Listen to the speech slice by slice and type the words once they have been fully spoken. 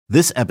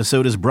This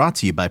episode is brought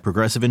to you by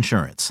Progressive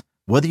Insurance.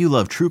 Whether you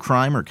love true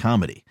crime or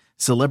comedy,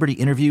 celebrity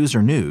interviews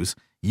or news,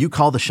 you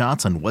call the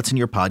shots on what's in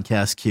your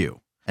podcast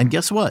queue. And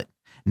guess what?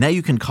 Now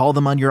you can call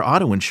them on your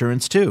auto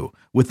insurance too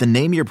with the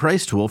Name Your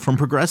Price tool from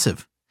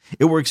Progressive.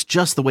 It works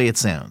just the way it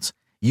sounds.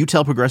 You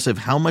tell Progressive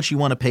how much you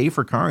want to pay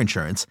for car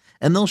insurance,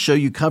 and they'll show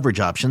you coverage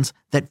options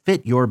that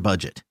fit your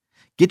budget.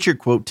 Get your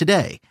quote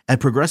today at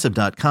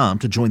Progressive.com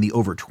to join the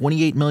over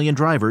 28 million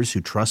drivers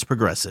who trust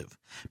Progressive.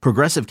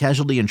 Progressive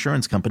Casualty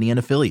Insurance Company and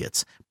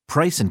Affiliates.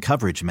 Price and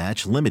coverage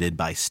match limited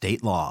by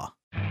state law.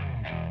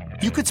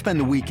 You could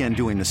spend the weekend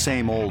doing the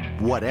same old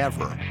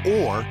whatever,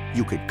 or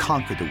you could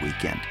conquer the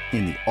weekend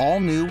in the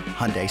all-new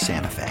Hyundai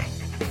Santa Fe.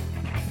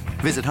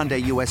 Visit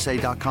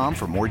HyundaiUSA.com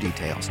for more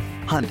details.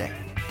 Hyundai,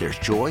 there's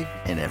joy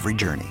in every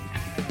journey.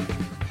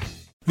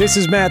 This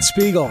is Matt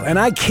Spiegel, and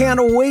I can't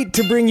wait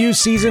to bring you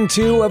Season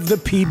 2 of the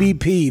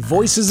PBP,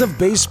 Voices of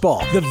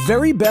Baseball. The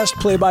very best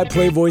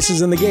play-by-play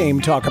voices in the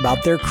game talk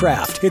about their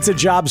craft. It's a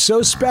job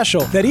so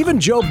special that even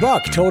Joe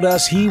Buck told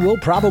us he will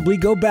probably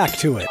go back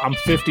to it. I'm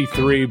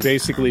 53,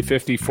 basically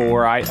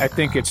 54. I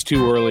think it's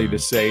too early to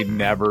say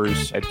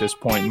nevers at this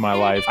point in my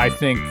life. I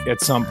think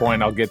at some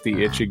point I'll get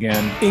the itch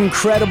again.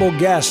 Incredible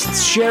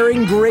guests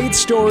sharing great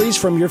stories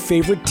from your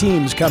favorite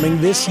teams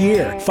coming this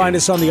year. Find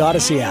us on the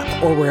Odyssey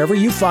app or wherever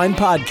you find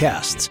podcasts.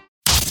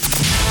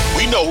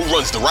 We know who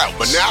runs the route,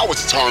 but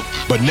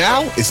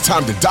now it's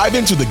time to dive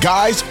into the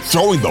guys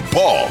throwing the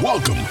ball.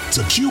 Welcome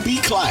to QB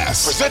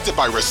Klass, presented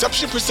by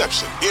Reception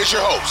Perception. Here's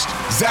your host,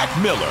 Zach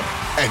Miller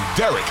and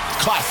Derek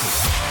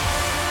Klass.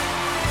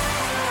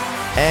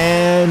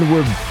 And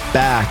we're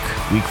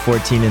back. Week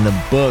 14 in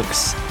the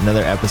books.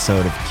 Another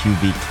episode of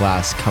QB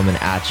Klass coming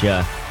at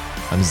you.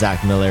 I'm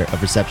Zach Miller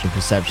of Reception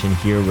Perception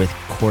here with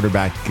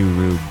quarterback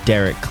guru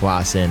Derek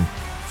Klassen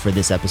for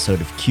this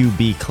episode of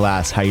QB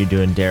Klass. How you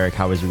doing, Derek?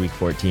 How was your week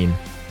 14?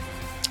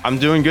 I'm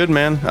doing good,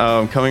 man.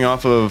 Coming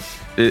off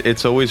of,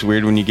 it's always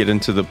weird when you get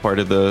into the part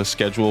of the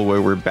schedule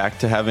where we're back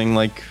to having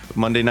like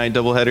Monday night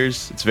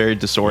doubleheaders. It's very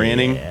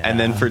disorienting. Yeah. And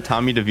then for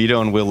Tommy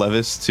DeVito and Will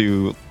Levis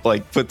to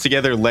like put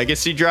together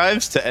legacy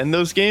drives to end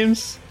those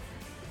games.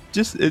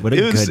 It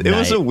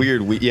was a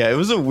weird week. Yeah, it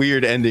was a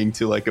weird ending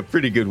to like a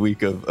pretty good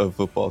week of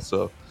football.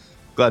 So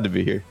glad to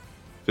be here.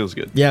 Feels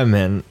good. Yeah,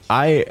 man.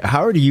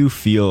 How do you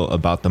feel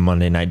about the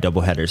Monday night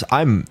doubleheaders?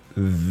 I'm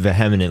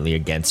vehemently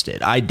against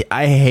it.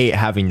 I hate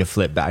having to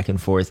flip back and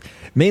forth,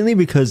 mainly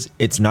because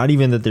it's not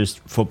even that there's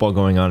football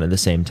going on at the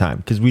same time,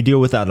 because we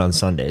deal with that on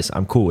Sundays.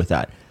 I'm cool with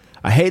that.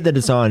 I hate that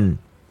it's on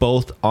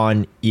both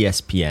on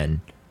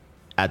ESPN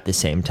at the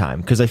same time,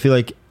 because I feel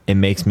like it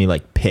makes me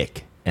like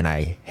pick, and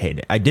I hate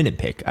it. I didn't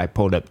pick. I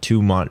pulled up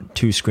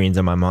two screens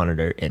on my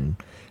monitor and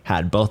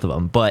had both of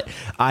them, but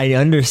I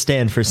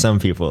understand for some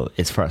people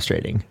it's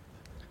frustrating.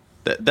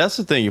 That's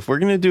the thing. If we're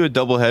gonna do a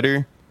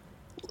doubleheader,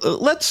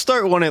 let's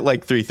start one at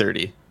like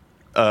 3:30.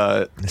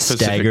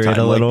 Stagger it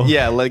a little.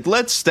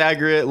 Let's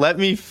stagger it.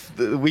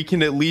 We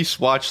can at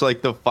least watch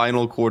like the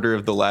final quarter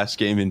of the last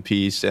game in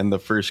peace and the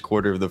first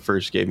quarter of the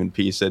first game in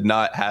peace, and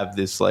not have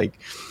this like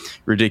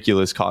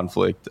ridiculous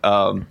conflict.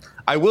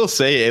 I will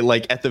say,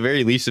 like, at the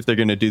very least, if they're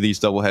gonna do these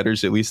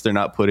doubleheaders, at least they're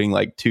not putting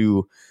like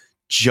two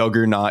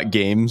juggernaut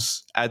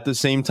games at the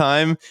same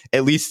time.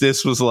 At least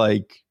this was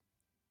like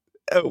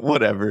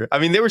whatever. I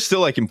mean, they were still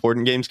like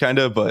important games kind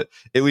of, but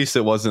at least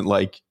it wasn't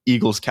like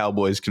Eagles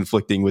Cowboys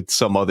conflicting with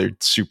some other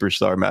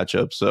superstar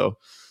matchup. So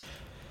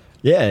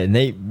yeah, and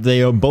they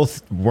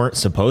both weren't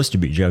supposed to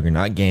be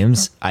juggernaut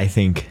games. I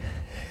think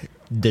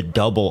the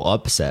double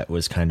upset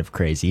was kind of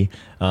crazy,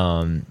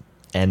 and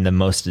the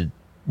most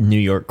New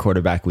York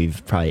quarterback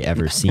we've probably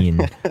ever seen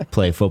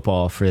play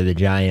football for the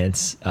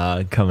Giants,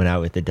 coming out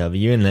with the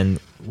W, and then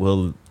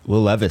Will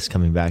Levis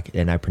coming back,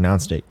 and I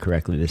pronounced it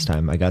correctly this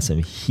time. I got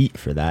some heat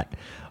for that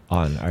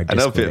on our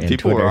Discord. I know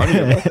people were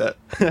arguing about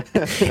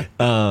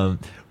that.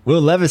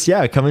 Will Levis,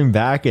 coming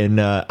back, and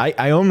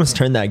I almost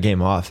turned that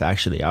game off.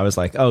 Actually, I was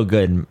like, "Oh,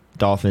 good,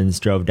 Dolphins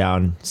drove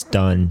down, it's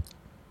done,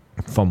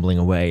 fumbling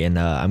away," and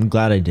I'm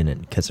glad I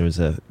didn't, because it was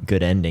a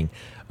good ending.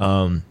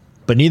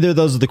 But neither of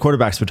those are the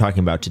quarterbacks we're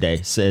talking about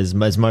today. So as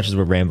much as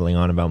we're rambling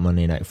on about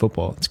Monday Night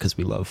Football, it's because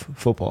we love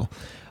football.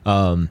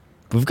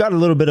 We've got a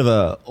little bit of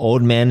a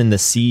old man in the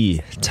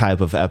sea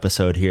type of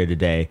episode here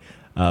today.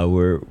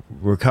 We're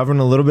covering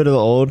a little bit of the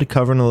old,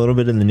 covering a little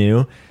bit of the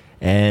new,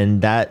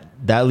 and that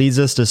leads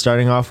us to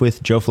starting off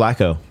with Joe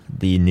Flacco,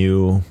 the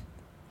new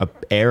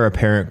heir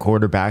apparent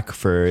quarterback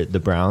for the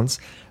Browns,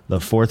 the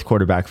fourth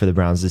quarterback for the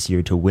Browns this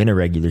year to win a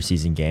regular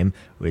season game,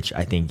 which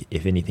I think,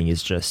 if anything,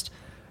 is just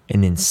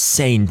an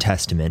insane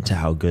testament to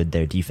how good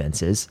their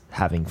defense is,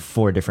 having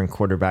four different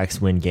quarterbacks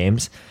win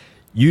games.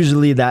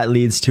 Usually that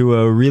leads to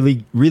a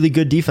really, really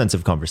good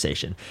defensive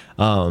conversation.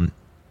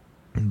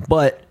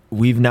 But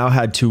we've now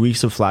had 2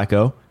 weeks of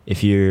Flacco.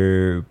 If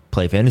you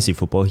play fantasy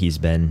football, he's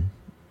been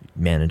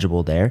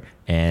manageable there.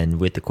 And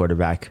with the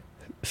quarterback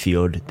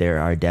field, there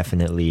are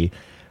definitely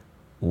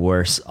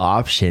worse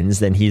options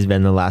than he's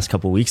been the last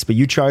couple of weeks. But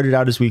you charted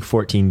out his week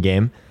 14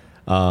 game.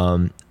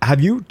 Have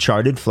you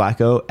charted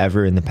Flacco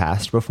ever in the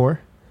past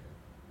before?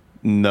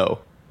 No,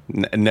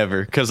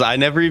 Never, because I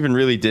never even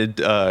really did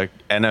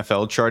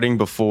NFL charting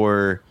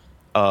before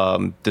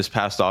this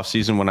past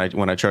offseason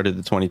when I charted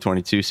the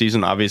 2022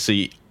 season.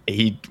 Obviously,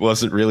 he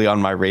wasn't really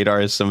on my radar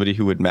as somebody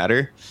who would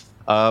matter.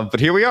 But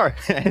here we are,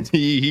 and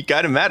he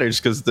kind of matters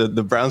because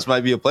the Browns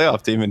might be a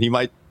playoff team, and he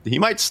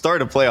might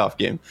start a playoff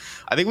game.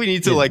 I think we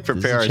need to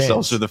prepare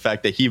ourselves for the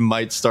fact that he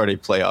might start a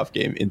playoff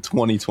game in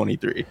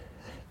 2023.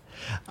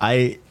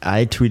 I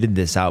tweeted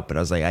this out, but I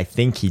was like, I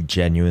think he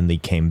genuinely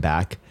came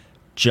back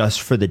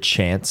just for the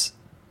chance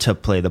to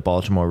play the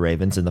Baltimore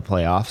Ravens in the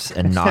playoffs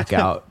and knock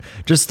out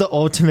just the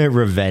ultimate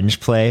revenge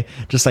play.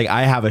 Just like,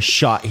 I have a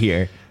shot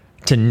here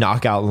to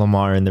knock out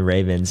Lamar and the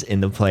Ravens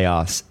in the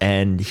playoffs,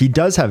 and he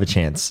does have a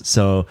chance.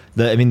 So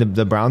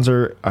the Browns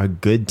are a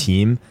good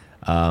team,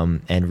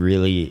 and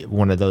really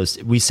one of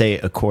those, we say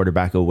a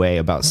quarterback away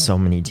about so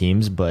many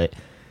teams, but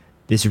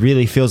this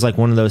really feels like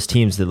one of those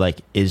teams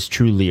that is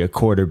truly a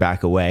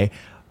quarterback away.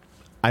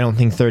 I don't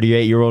think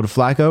 38-year-old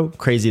Flacco,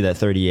 crazy that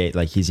 38,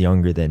 he's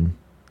younger than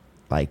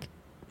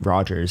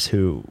Rodgers,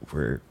 who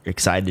we're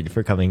excited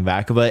for coming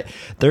back, but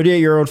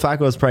 38-year-old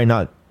Flacco is probably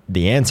not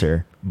the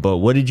answer. But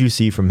what did you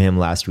see from him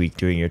last week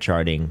doing your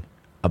charting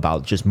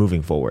about just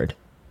moving forward?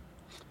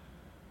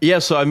 Yeah,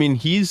 so I mean,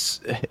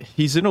 he's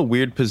in a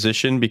weird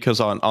position because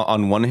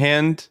on one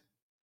hand,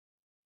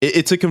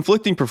 it's a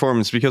conflicting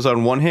performance because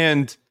on one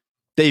hand,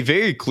 they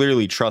very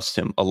clearly trust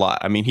him a lot.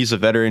 I mean, he's a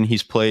veteran.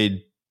 He's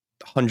played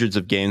hundreds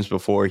of games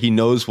before. He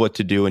knows what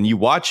to do. And you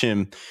watch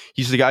him,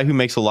 he's the guy who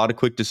makes a lot of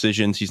quick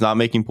decisions. He's not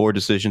making poor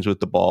decisions with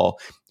the ball.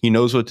 He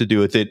knows what to do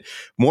with it.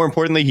 More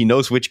importantly, he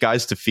knows which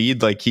guys to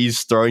feed.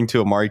 He's throwing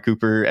to Amari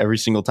Cooper every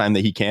single time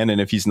that he can.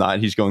 And if he's not,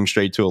 he's going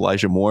straight to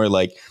Elijah Moore.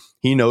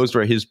 He knows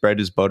where his bread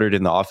is buttered,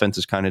 and the offense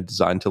is kind of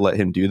designed to let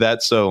him do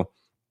that. So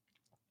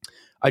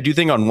I do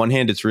think on one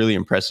hand, it's really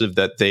impressive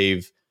that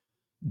they've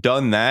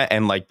done that.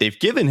 And they've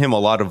given him a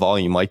lot of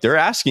volume. They're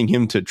asking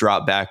him to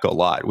drop back a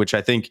lot, which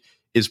I think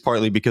is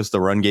partly because the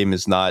run game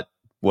is not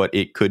what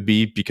it could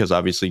be, because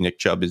obviously Nick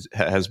Chubb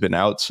has been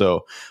out.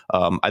 So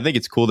I think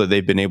it's cool that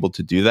they've been able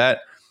to do that.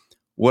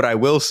 What I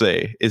will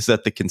say is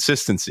that the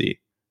consistency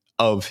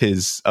of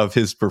his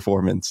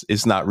performance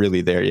is not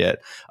really there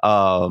yet.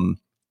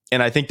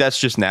 And I think that's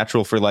just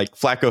natural for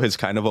Flacco has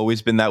kind of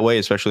always been that way,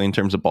 especially in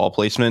terms of ball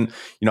placement.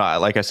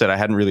 Like I said, I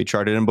hadn't really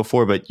charted him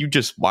before, but you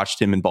just watched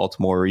him in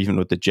Baltimore or even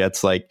with the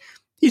Jets,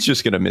 he's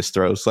just going to miss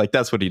throws.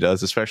 That's what he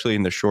does, especially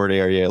in the short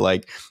area.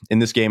 In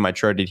this game I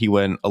charted, he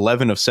went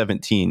 11 of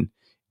 17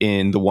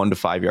 in the 1 to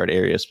 5 yard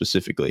area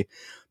specifically.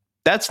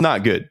 That's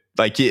not good.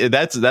 That's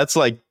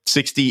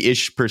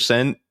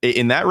 60-ish%.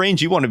 In that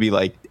range, you want to be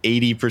 80%,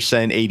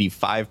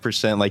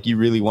 85%. You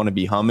really want to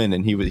be humming,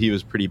 and he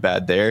was pretty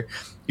bad there.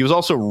 He was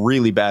also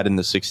really bad in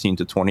the 16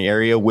 to 20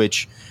 area,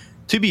 which,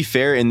 to be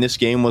fair, in this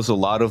game was a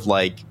lot of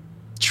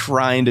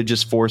trying to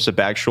just force a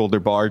back shoulder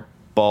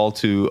ball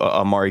to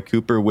Amari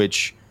Cooper,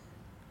 which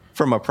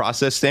from a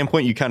process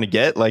standpoint you kind of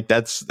get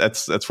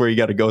that's where you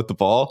got to go with the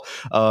ball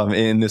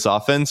in this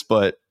offense,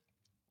 but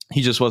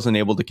he just wasn't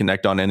able to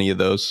connect on any of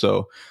those.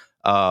 So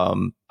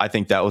I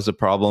think that was a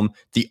problem.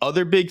 The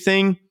other big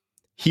thing,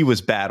 he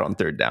was bad on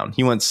third down.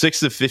 He went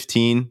 6 of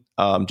 15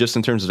 just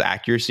in terms of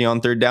accuracy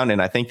on third down,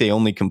 and I think they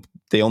only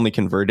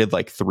converted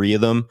 3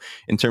 of them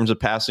in terms of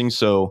passing.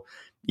 So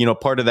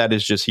part of that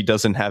is just he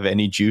doesn't have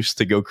any juice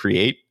to go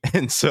create.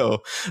 And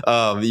so,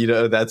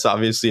 that's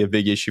obviously a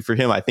big issue for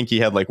him. I think he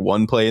had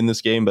 1 play in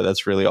this game, but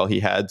that's really all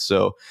he had.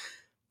 So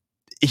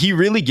he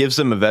really gives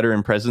them a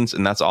veteran presence,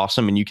 and that's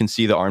awesome. And you can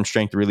see the arm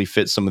strength really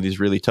fits some of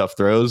these really tough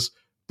throws.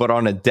 But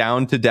on a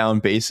down to down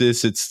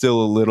basis, it's still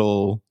a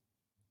little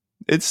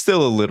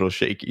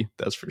shaky.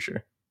 That's for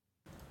sure.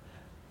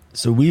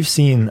 So we've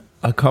seen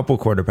a couple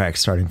quarterbacks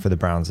starting for the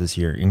Browns this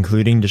year,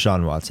 including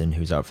Deshaun Watson,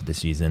 who's out for the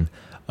season.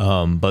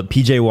 But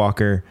PJ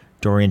Walker,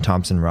 Dorian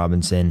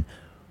Thompson-Robinson,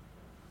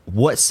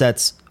 what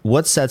sets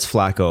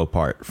Flacco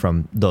apart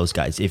from those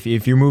guys? If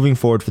you're moving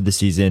forward for the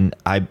season,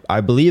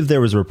 I believe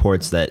there was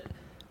reports that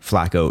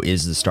Flacco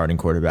is the starting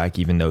quarterback,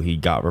 even though he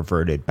got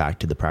reverted back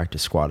to the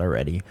practice squad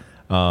already.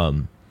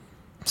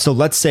 So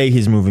let's say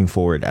he's moving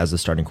forward as the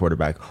starting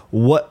quarterback.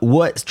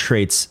 What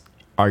traits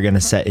are going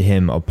to set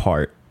him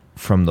apart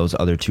from those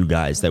other two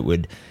guys that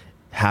would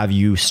have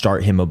you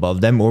start him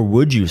above them, or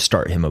would you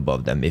start him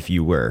above them if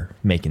you were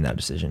making that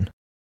decision?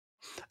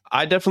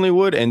 I definitely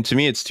would. And to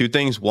me, it's 2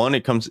 things. One,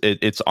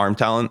 it's arm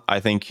talent. I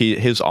think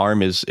his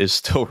arm is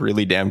still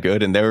really damn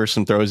good. And there were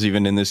some throws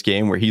even in this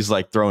game where he's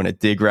throwing a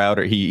dig route,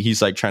 or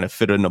he's trying to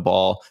fit in a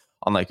ball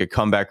on a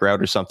comeback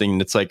route or something.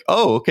 And it's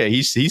oh, okay,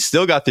 he's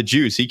still got the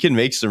juice. He can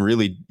make some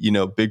really,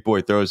 big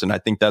boy throws. And I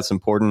think that's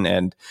important.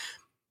 And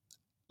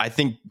I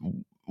think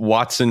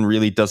Watson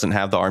really doesn't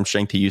have the arm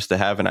strength he used to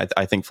have. And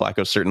I think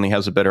Flacco certainly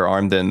has a better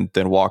arm than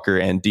Walker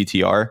and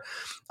DTR.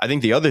 I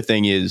think the other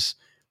thing is,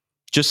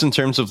 just in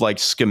terms of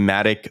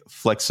schematic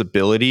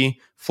flexibility,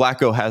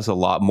 Flacco has a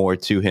lot more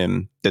to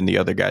him than the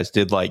other guys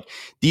did.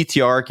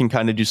 DTR can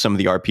kind of do some of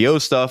the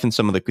RPO stuff and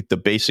some of the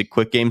basic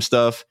quick game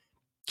stuff.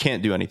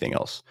 Can't do anything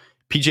else.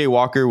 PJ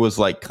Walker was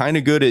kind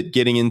of good at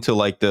getting into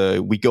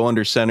we go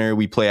under center,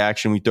 we play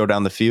action, we throw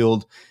down the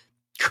field.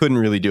 couldn't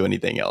really do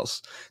anything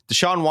else.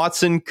 Deshaun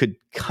Watson could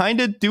kind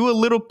of do a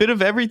little bit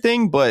of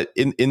everything, but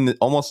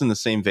almost in the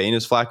same vein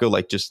as Flacco,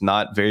 like just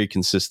not very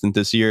consistent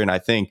this year. And I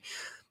think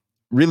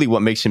really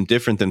what makes him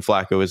different than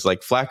Flacco is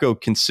like Flacco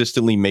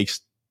consistently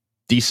makes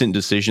decent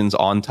decisions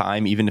on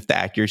time, even if the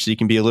accuracy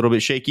can be a little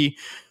bit shaky.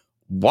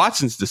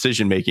 Watson's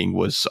decision making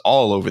was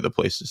all over the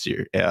place this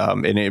year,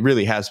 and it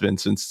really has been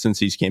since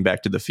he's came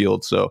back to the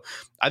field. So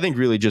I think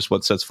really just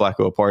what sets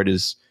Flacco apart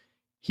is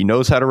he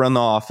knows how to run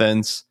the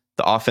offense.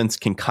 The offense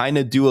can kind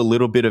of do a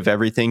little bit of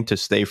everything to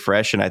stay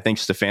fresh, and I think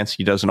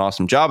Stefanski does an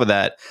awesome job of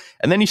that.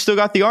 And then he still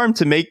got the arm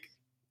to make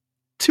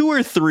 2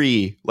 or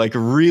 3 like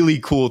really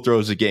cool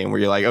throws a game where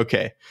you're like,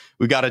 okay,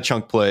 we got a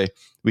chunk play.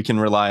 We can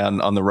rely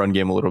on the run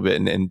game a little bit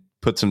and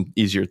put some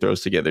easier throws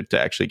together to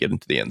actually get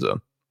into the end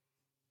zone.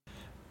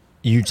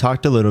 You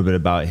talked a little bit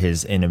about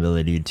his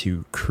inability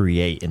to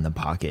create in the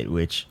pocket,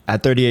 which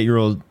at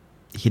 38-year-old,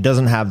 he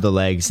doesn't have the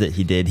legs that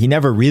he did. He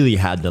never really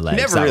had the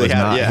legs. That was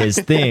not his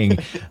thing.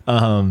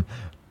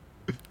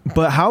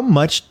 But how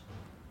much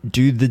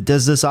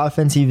does this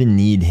offense even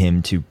need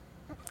him to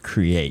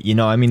create? You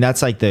know, I mean,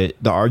 that's like the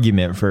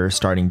argument for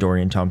starting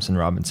Dorian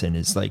Thompson-Robinson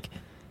is like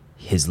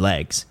his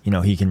legs. You know,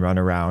 he can run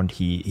around,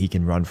 he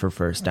can run for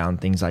first down,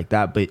 things like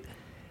that. But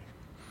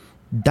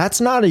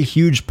that's not a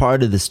huge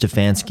part of the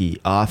Stefanski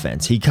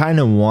offense. He kind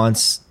of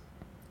wants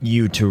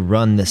you to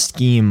run the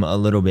scheme a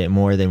little bit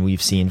more than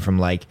we've seen from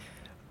like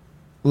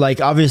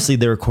obviously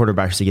there are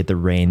quarterbacks that get the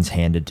reins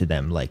handed to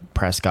them. Like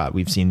Prescott,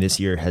 we've seen this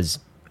year has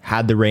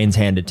had the reins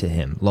handed to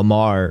him.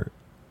 Lamar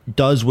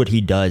does what he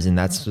does, and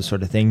that's the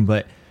sort of thing.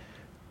 But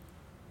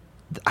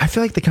I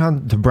feel like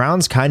the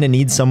Browns kind of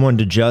need someone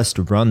to just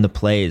run the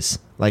plays,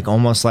 like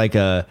almost like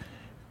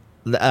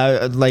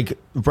like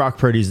Brock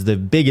Purdy's the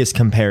biggest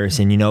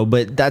comparison, you know,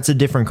 but that's a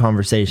different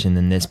conversation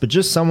than this. But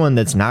just someone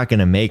that's not going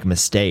to make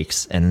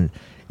mistakes. And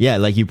yeah,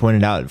 like you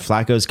pointed out,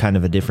 Flacco's kind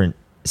of a different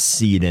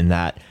seed in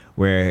that,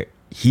 where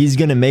he's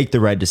going to make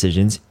the right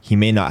decisions. He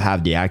may not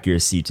have the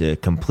accuracy to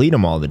complete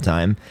them all the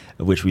time,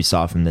 which we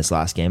saw from this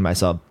last game. I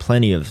saw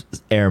plenty of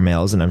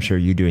airmails, and I'm sure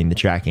you doing the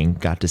tracking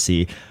got to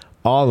see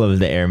all of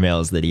the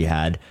airmails that he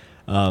had.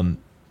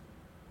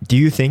 Do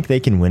you think they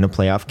can win a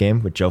playoff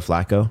game with Joe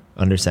Flacco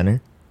under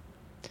center?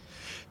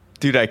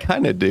 Dude, I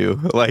kind of do.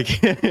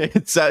 Like,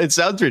 it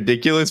sounds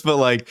ridiculous, but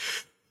like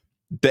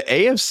the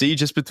AFC,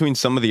 just between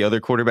some of the other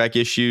quarterback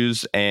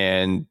issues,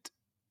 and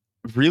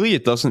really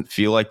it doesn't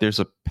feel like there's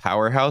a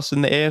powerhouse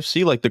in the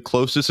AFC. Like the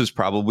closest is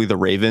probably the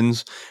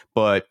Ravens,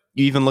 but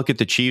you even look at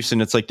the Chiefs,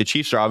 and it's like the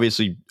Chiefs are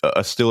obviously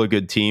still a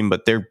good team,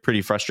 but they're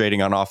pretty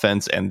frustrating on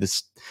offense. And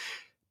this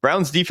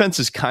Browns defense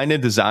is kind of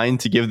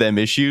designed to give them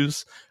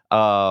issues.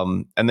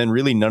 And then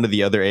really none of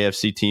the other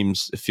AFC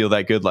teams feel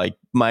that good. Like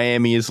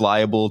Miami is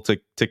liable to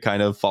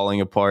kind of falling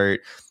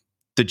apart.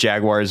 The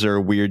Jaguars are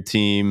a weird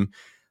team.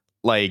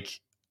 Like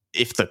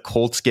if the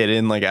Colts get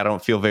in, like I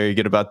don't feel very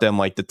good about them.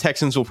 Like the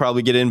Texans will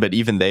probably get in, but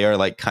even they are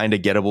like kind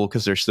of gettable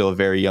because they're still a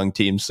very young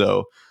team.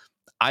 So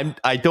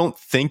I don't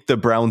think the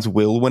Browns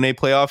will win a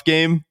playoff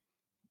game,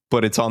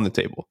 but it's on the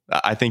table.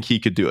 I think he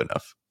could do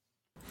enough.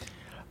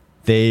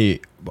 They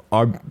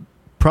are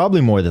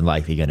probably more than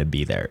likely going to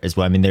be there as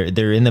well. I mean,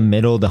 they're in the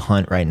middle of the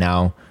hunt right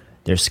now.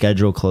 Their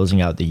schedule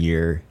closing out the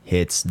year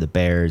hits the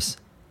Bears,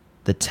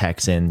 the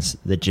Texans,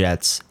 the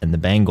Jets, and the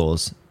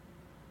Bengals,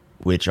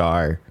 which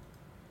are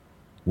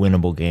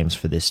winnable games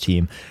for this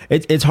team.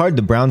 It's hard.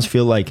 The Browns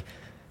feel like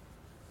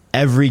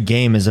every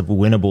game is a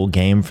winnable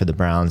game for the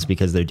Browns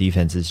because their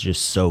defense is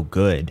just so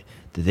good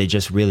that they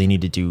just really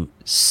need to do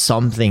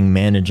something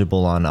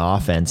manageable on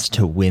offense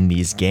to win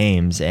these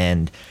games.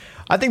 And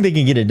I think they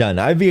can get it done.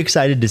 I'd be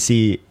excited to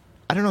see.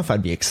 I don't know if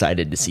I'd be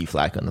excited to see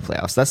Flacco in the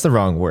playoffs. That's the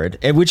wrong word,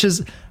 which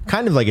is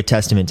kind of like a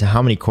testament to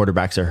how many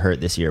quarterbacks are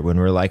hurt this year when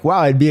we're like, wow,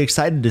 I'd be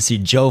excited to see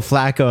Joe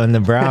Flacco and the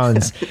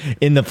Browns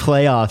in the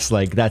playoffs.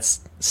 Like,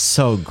 that's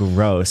so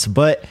gross.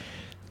 But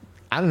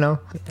I don't know.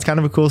 It's kind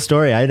of a cool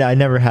story. I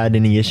never had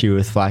any issue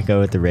with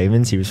Flacco at the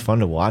Ravens. He was fun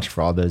to watch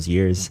for all those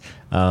years.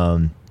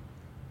 And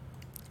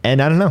I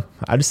don't know.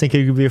 I just think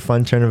it could be a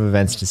fun turn of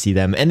events to see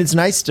them. And it's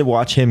nice to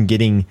watch him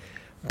getting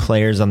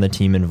players on the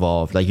team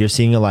involved. Like you're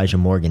seeing Elijah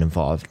Morgan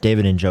involved.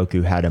 David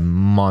Njoku had a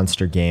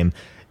monster game,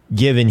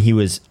 given he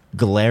was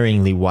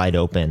glaringly wide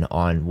open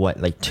on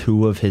like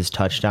 2 of his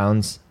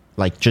touchdowns,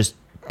 like just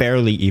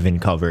barely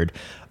even covered.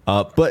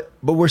 But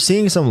we're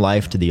seeing some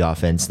life to the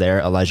offense there.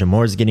 Elijah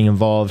Moore's getting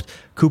involved.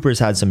 Cooper's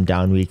had some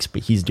down weeks,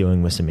 but he's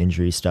dealing with some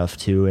injury stuff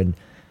too. And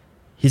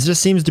he just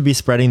seems to be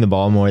spreading the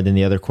ball more than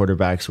the other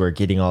quarterbacks. We're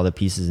getting all the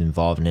pieces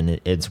involved, and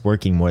it's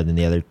working more than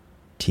the other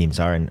teams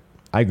are. And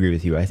I agree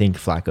with you. I think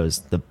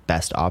Flacco's the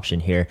best option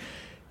here.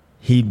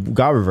 He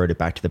got reverted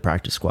back to the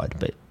practice squad,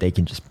 but they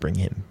can just bring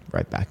him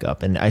right back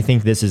up. And I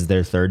think this is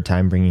their 3rd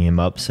time bringing him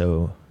up.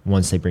 So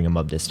once they bring him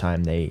up this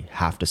time, they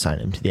have to sign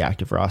him to the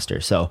active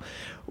roster. So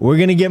we're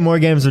going to get more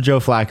games with Joe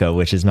Flacco,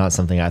 which is not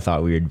something I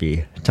thought we would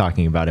be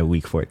talking about at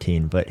week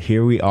 14. But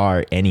here we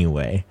are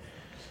anyway.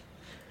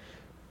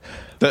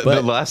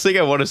 The last thing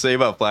I want to say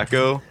about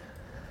Flacco,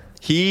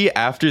 he,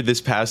 after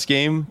this past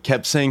game,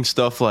 kept saying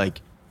stuff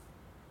like,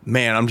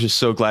 man, I'm just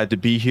so glad to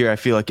be here. I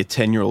feel like a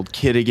 10-year-old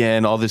kid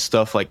again, all this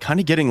stuff, like kind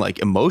of getting like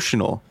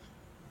emotional.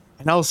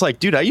 And I was like,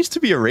 dude, I used to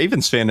be a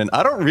Ravens fan and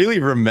I don't really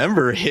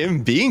remember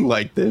him being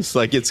like this.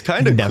 Like, it's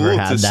kind of cool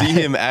to see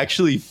him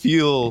actually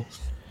feel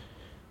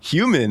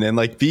human and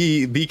like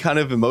be kind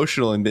of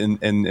emotional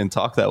and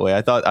talk that way.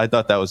 I thought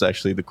that was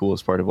actually the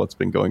coolest part of what's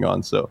been going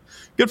on. So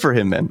good for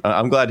him, man.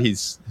 I'm glad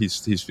he's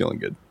feeling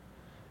good.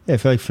 Yeah, I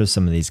feel like for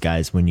some of these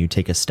guys, when you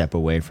take a step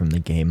away from the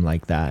game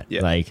like that,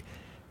 like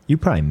you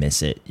probably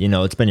miss it. You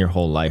know, it's been your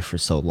whole life for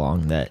so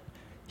long that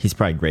he's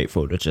probably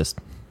grateful to just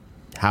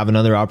have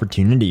another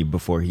opportunity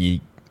before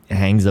he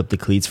hangs up the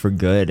cleats for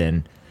good.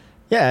 And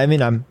yeah, I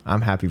mean,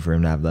 I'm happy for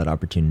him to have that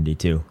opportunity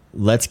too.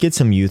 Let's get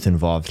some youth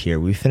involved here.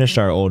 We finished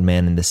our old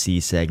man in the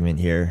sea segment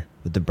here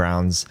with the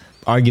Browns.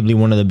 Arguably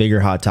one of the bigger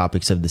hot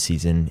topics of the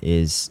season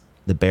is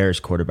the Bears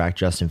quarterback,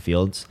 Justin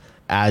Fields.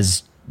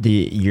 As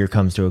the year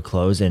comes to a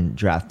close and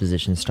draft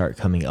positions start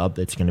coming up,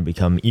 it's going to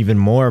become even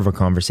more of a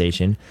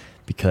conversation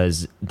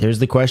because there's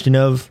the question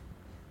of,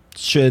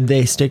 should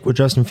they stick with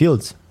Justin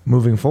Fields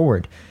moving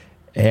forward?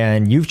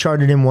 And you've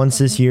charted him once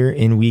this year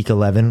in week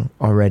 11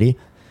 already.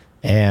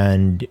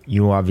 And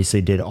you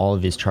obviously did all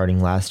of his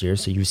charting last year,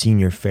 so you've seen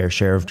your fair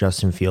share of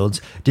Justin Fields.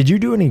 Did you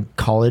do any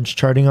college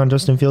charting on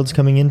Justin Fields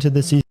coming into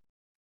the season?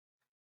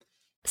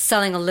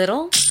 Selling a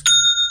little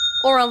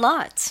or a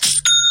lot?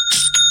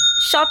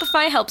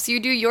 Shopify helps you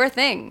do your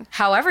thing,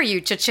 however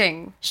you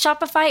cha-ching.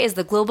 Shopify is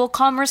the global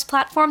commerce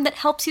platform that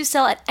helps you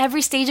sell at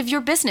every stage of your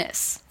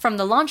business. From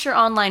the launch your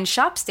online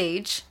shop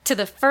stage, to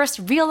the first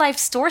real-life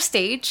store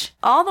stage,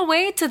 all the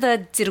way to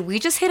the did we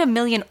just hit 1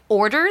 million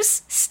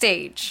orders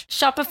stage.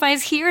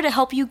 Shopify's here to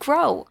help you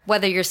grow.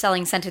 Whether you're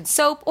selling scented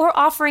soap or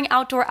offering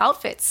outdoor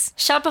outfits,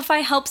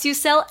 Shopify helps you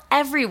sell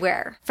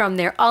everywhere. From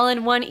their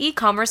all-in-one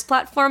e-commerce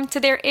platform to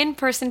their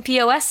in-person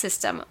POS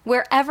system,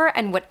 wherever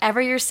and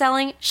whatever you're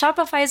selling,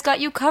 Shopify's got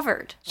you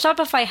covered.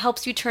 Shopify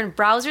helps you turn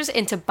browsers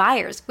into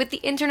buyers with the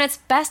internet's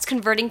best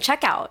converting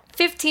checkout.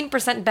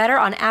 15% better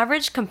on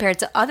average compared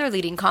to other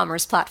leading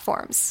commerce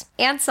platforms.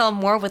 And sell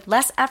more with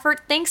less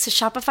effort thanks to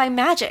Shopify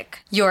Magic,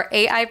 your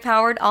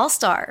AI-powered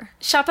all-star.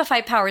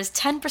 Shopify powers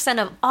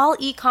 10% of all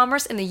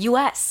e-commerce in the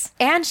US.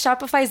 And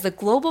Shopify is the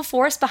global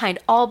force behind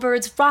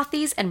Allbirds,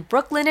 Rothy's, and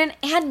Brooklinen,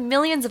 and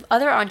millions of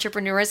other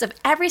entrepreneurs of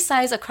every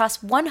size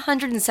across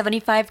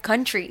 175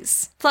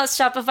 countries. Plus,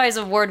 Shopify's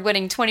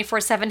award-winning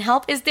 24/7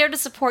 help is there to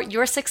support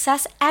your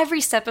success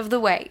every step of the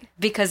way.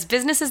 Because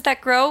businesses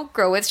that grow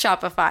with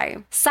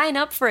Shopify. Sign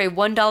up for a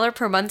 $1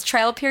 per month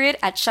trial period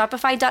at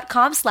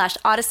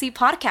shopify.com/Odyssey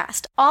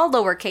Podcast, all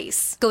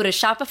lowercase. Go to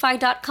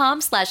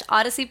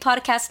shopify.com/Odyssey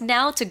Podcast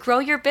now to grow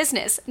your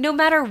business, no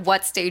matter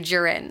what stage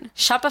you're in.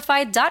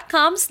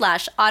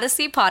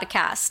 Shopify.com/Odyssey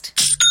Podcast.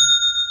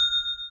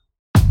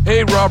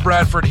 Hey, Rob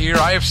Bradford here.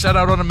 I have set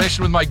out on a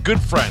mission with my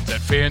good friends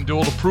at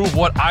FanDuel to prove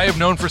what I have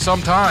known for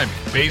some time.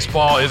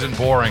 Baseball isn't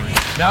boring.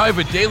 Now I have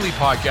a daily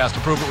podcast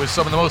to prove it with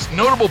some of the most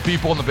notable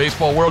people in the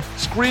baseball world,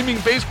 screaming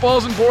baseball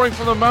isn't boring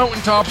from the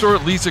mountaintops, or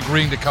at least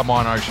agreeing to come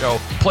on our show.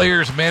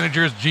 Players,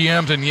 managers,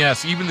 GMs, and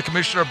yes, even the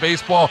commissioner of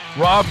baseball,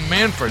 Rob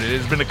Manfred. It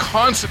has been a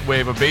constant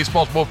wave of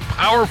baseball's most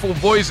powerful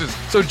voices.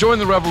 So join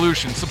the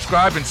revolution.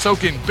 Subscribe and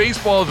soak in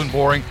Baseball Isn't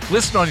Boring.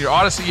 Listen on your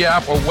Odyssey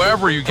app or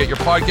wherever you get your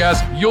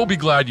podcasts. You'll be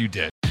glad you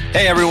did.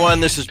 Hey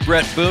everyone, this is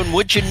Brett Boone.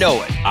 Would you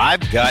know it?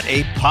 I've got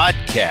a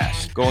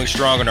podcast going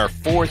strong in our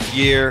 4th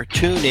year.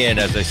 Tune in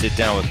as I sit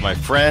down with my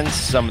friends,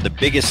 some of the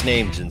biggest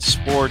names in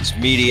sports,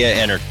 media,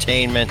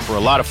 entertainment, for a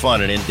lot of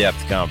fun and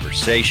in-depth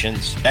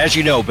conversations. As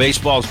you know,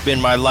 baseball's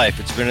been my life.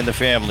 It's been in the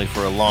family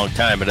for a long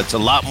time, but it's a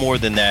lot more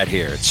than that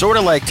here. It's sort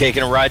of like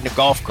taking a ride in a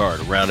golf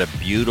cart around a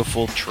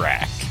beautiful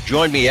track.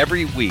 Join me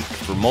every week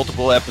for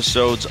multiple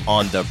episodes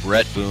on the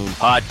Brett Boone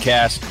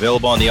Podcast,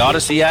 available on the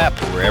Odyssey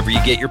app or wherever you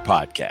get your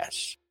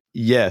podcasts.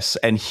 Yes,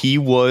 and he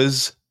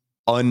was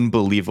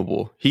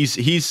unbelievable.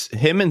 He's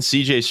him and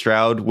CJ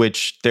Stroud,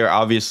 which they're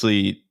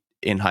obviously,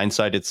 in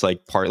hindsight, it's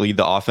like partly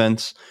the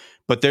offense,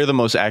 but they're the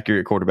most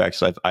accurate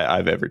quarterbacks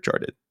I've ever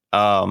charted.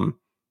 And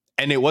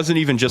it wasn't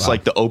even just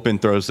like the open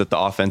throws that the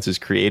offense is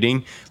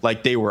creating.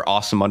 Like, they were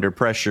awesome under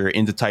pressure,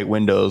 into tight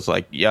windows,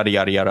 like yada,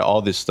 yada, yada,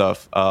 all this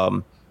stuff.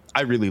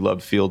 I really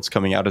loved Fields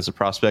coming out as a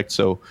prospect.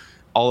 So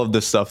all of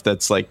the stuff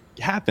that's like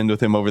happened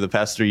with him over the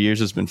past 3 years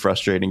has been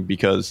frustrating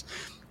because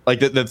like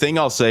the thing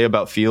I'll say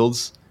about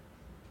Fields,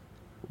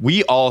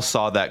 we all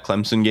saw that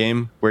Clemson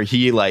game where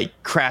he like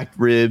cracked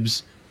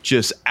ribs,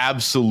 just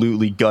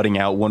absolutely gutting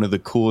out one of the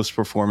coolest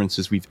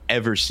performances we've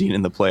ever seen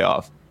in the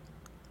playoff.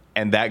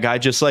 And that guy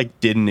just like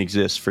didn't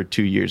exist for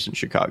 2 years in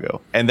Chicago.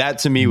 And that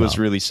to me was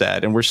really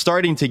sad. And we're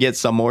starting to get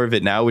some more of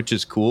it now, which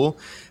is cool.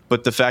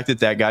 But the fact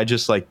that guy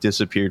just like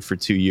disappeared for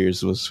 2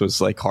 years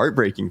was like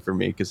heartbreaking for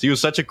me because he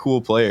was such a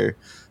cool player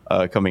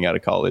coming out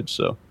of college.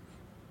 So.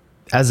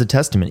 As a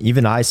testament,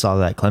 even I saw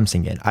that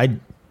Clemson game. I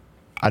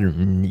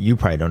don't. You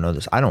probably don't know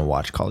this. I don't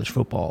watch college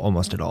football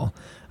almost at all,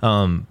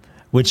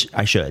 which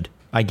I should.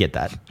 I get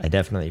that. I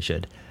definitely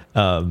should.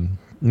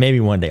 Maybe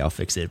one day I'll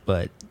fix it.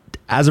 But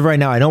as of right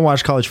now, I don't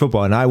watch college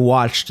football. And I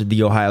watched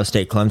the Ohio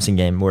State Clemson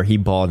game where he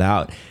balled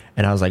out,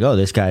 and I was like, "Oh,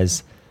 this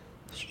guy's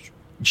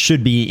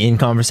should be in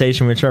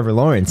conversation with Trevor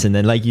Lawrence. And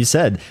then, like you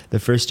said, the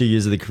first 2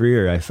 years of the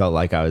career, I felt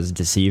like I was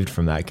deceived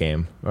from that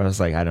game. I was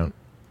like, I don't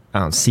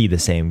see the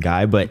same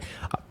guy, but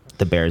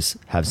the Bears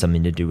have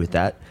something to do with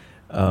that.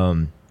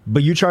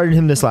 But you charted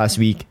him this last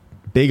week.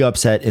 Big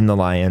upset in the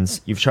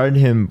Lions. You've charted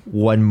him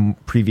one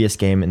previous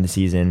game in the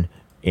season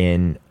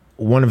in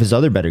one of his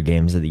other better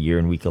games of the year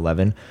in Week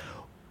 11.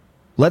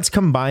 Let's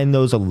combine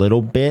those a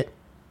little bit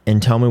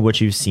and tell me what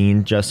you've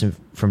seen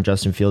from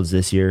Justin Fields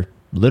this year.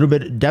 A little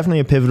bit, definitely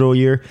a pivotal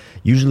year.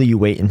 Usually you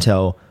wait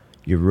until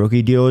your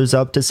rookie deal is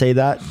up to say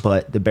that,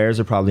 but the Bears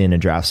are probably in a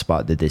draft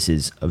spot that this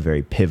is a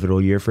very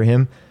pivotal year for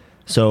him.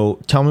 So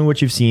tell me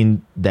what you've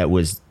seen that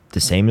was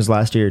the same as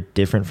last year,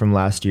 different from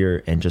last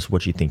year, and just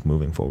what you think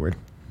moving forward.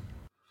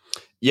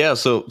 Yeah,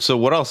 so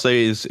what I'll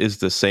say is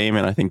the same,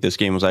 and I think this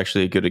game was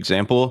actually a good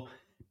example.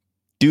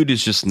 Dude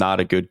is just not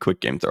a good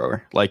quick game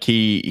thrower. Like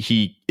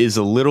he is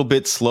a little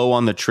bit slow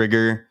on the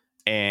trigger,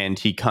 and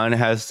he kind of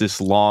has this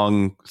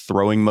long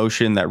throwing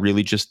motion that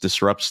really just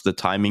disrupts the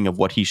timing of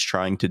what he's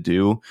trying to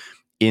do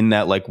in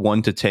that like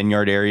 1 to 10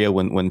 yard area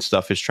when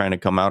stuff is trying to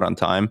come out on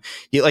time.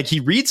 He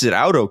reads it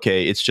out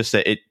okay. It's just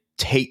that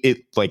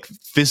it like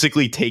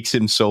physically takes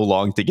him so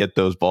long to get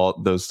those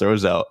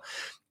throws out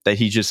that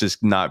he just is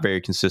not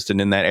very consistent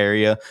in that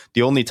area.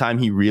 The only time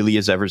he really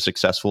is ever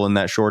successful in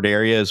that short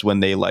area is when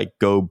they like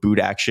go boot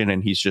action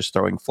and he's just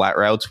throwing flat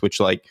routes,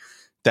 which like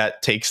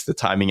that takes the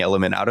timing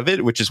element out of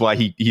it, which is why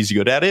he's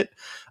good at it.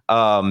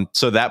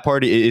 So that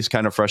part is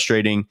kind of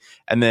frustrating.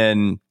 And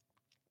then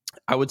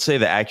I would say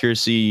the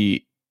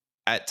accuracy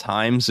at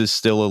times is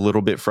still a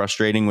little bit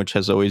frustrating, which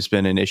has always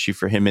been an issue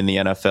for him in the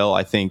NFL.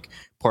 I think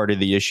part of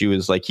the issue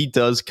is like he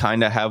does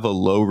kind of have a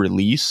low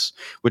release,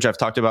 which I've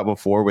talked about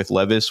before with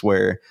Levis,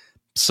 where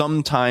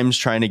sometimes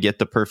trying to get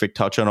the perfect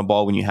touch on a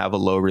ball when you have a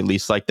low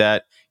release like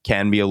that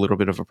can be a little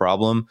bit of a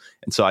problem.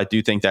 And so I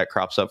do think that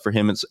crops up for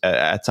him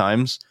at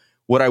times.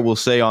 What I will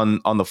say on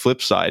the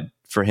flip side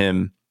for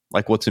him,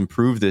 like what's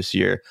improved this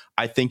year,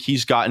 I think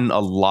he's gotten a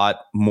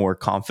lot more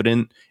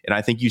confident. And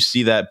I think you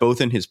see that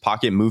both in his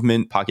pocket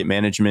movement, pocket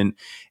management,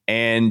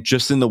 and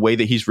just in the way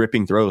that he's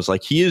ripping throws.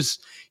 Like he's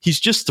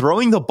just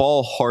throwing the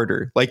ball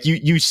harder. Like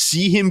you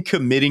see him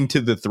committing to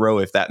the throw,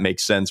 if that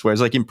makes sense. Whereas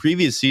like in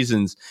previous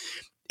seasons,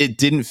 it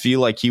didn't feel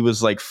like he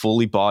was like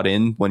fully bought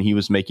in when he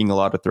was making a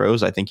lot of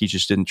throws. I think he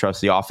just didn't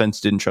trust the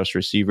offense, didn't trust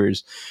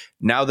receivers.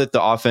 Now that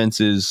the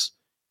offense is,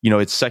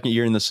 its second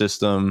year in the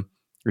system,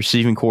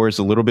 receiving core is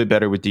a little bit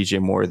better with DJ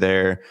Moore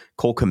there.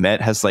 Cole Kmet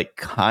has like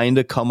kind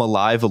of come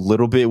alive a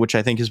little bit, which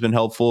I think has been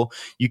helpful.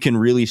 You can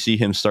really see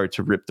him start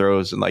to rip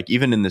throws. And like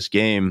even in this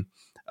game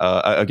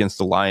against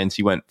the Lions,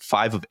 he went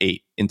 5 of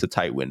 8 into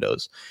tight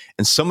windows.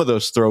 And some of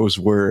those throws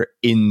were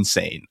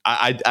insane.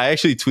 I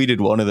actually tweeted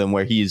one of them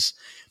where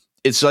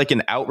it's like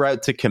an out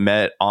route to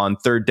Kmet on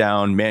third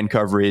down, man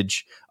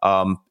coverage.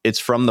 It's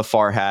from the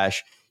far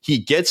hash. He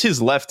gets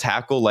his left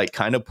tackle like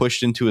kind of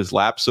pushed into his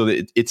lap so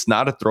that it's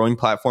not a throwing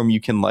platform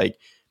you can like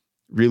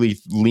really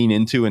lean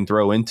into and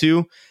throw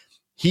into.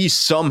 He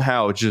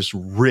somehow just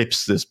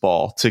rips this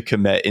ball to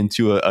Kmet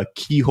into a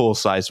keyhole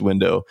sized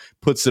window,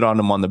 puts it on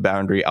him on the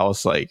boundary. I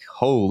was like,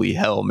 holy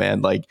hell,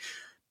 man. Like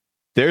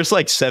there's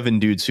like 7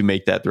 dudes who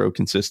make that throw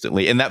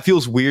consistently. And that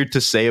feels weird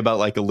to say about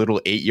like a little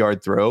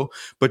 8-yard throw,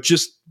 but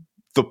just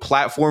the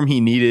platform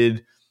he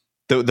needed,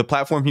 the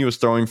platform he was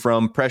throwing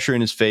from, pressure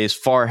in his face,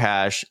 far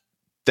hash,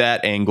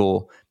 that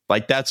angle,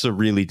 like that's a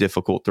really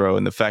difficult throw.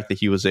 And the fact that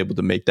he was able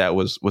to make that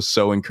was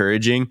so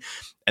encouraging.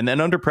 And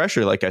then under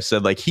pressure, like I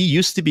said, like he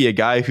used to be a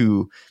guy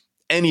who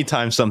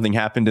anytime something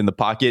happened in the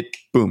pocket,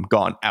 boom,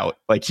 gone, out.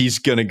 Like he's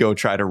going to go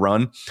try to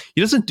run.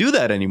 He doesn't do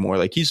that anymore.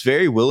 Like he's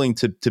very willing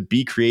to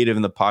be creative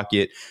in the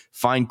pocket,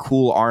 find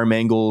cool arm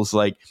angles.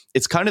 Like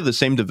it's kind of the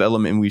same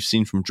development we've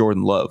seen from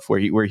Jordan Love,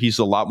 where he's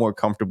a lot more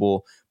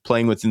comfortable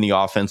playing within the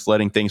offense,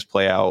 letting things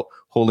play out,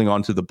 holding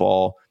on to the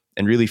ball,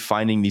 and really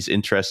finding these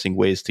interesting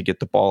ways to get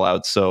the ball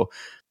out. So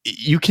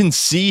you can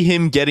see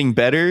him getting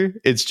better.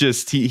 It's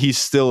just he's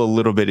still a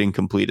little bit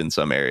incomplete in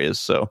some areas.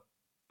 So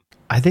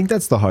I think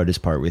that's the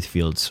hardest part with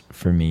Fields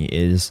for me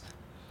is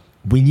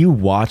when you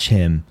watch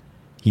him,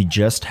 he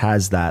just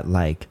has that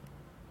like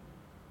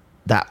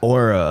that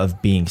aura of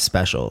being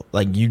special.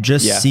 Like you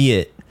just see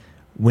it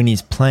when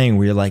he's playing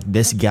where you're like,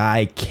 this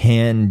guy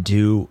can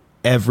do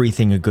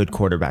everything a good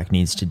quarterback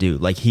needs to do.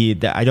 Like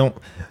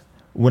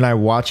when I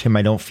watch him,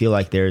 I don't feel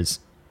like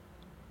there's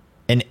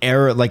an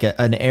error, like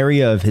an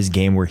area of his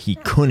game where he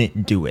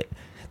couldn't do it.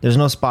 There's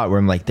no spot where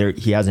I'm like,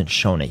 he hasn't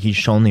shown it. He's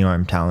shown the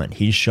arm talent.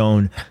 He's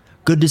shown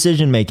good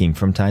decision making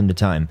from time to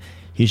time.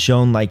 He's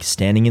shown like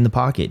standing in the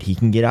pocket. He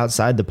can get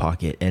outside the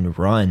pocket and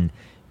run.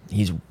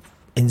 He's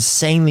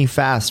insanely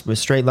fast with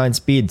straight line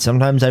speed.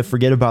 Sometimes I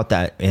forget about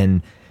that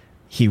and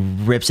he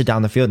rips it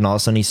down the field and all of a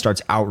sudden he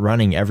starts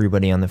outrunning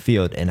everybody on the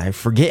field. And I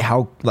forget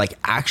how like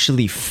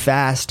actually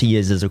fast he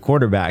is as a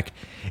quarterback.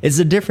 It's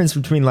the difference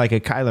between like a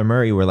Kyler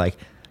Murray where like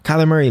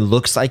Kyler Murray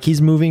looks like he's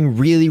moving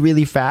really,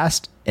 really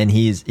fast and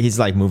he's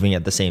like moving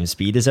at the same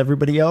speed as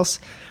everybody else.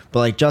 But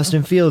like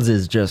Justin Fields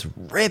is just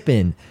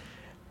ripping.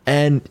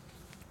 And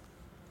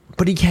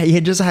But he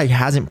just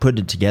hasn't put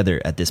it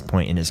together at this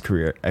point in his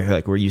career. I feel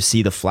like where you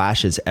see the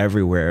flashes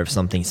everywhere of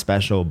something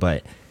special,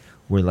 but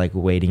we're like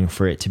waiting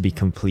for it to be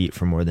complete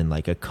for more than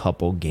like a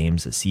couple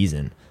games a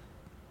season.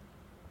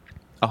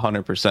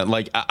 100%.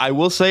 Like I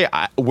will say,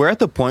 we're at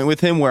the point with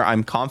him where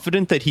I'm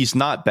confident that he's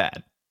not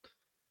bad.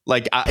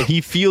 Like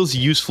he feels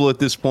useful at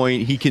this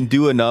point. He can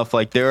do enough.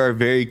 Like there are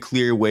very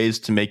clear ways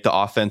to make the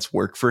offense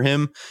work for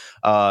him.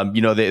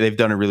 They've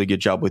done a really good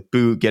job with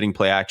Boot, getting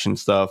play action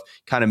stuff,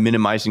 kind of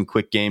minimizing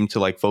quick game to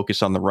like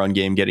focus on the run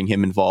game, getting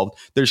him involved.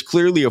 There's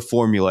clearly a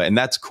formula, and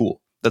that's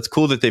cool. That's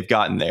cool that they've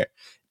gotten there.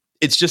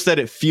 It's just that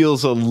it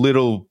feels a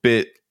little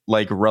bit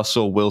like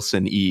Russell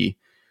Wilson-y,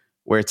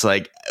 where it's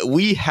like,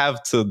 we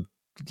have to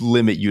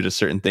limit you to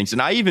certain things.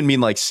 And I even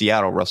mean like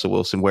Seattle Russell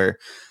Wilson, where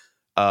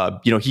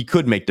he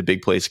could make the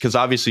big plays, because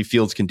obviously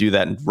Fields can do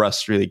that and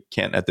Russ really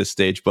can't at this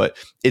stage. But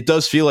it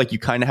does feel like you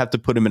kind of have to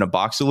put him in a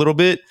box a little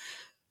bit.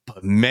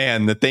 But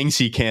man, the things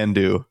he can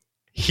do,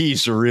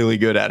 he's really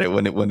good at it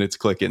when it's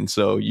clicking.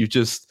 So you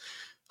just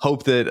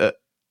hope that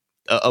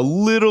a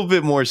little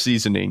bit more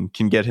seasoning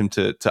can get him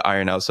to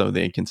iron out some of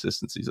the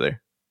inconsistencies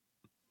there.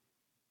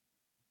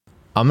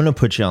 I'm going to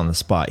put you on the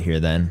spot here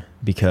then,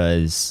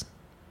 because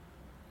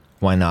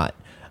why not?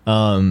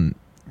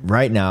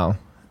 Right now,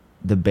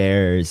 the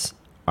Bears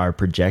are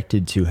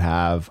projected to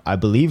have, I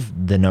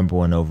believe, the number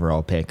 1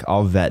 overall pick.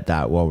 I'll vet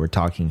that while we're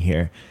talking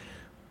here.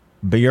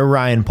 But you're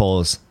Ryan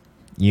Poles.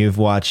 You've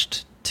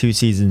watched 2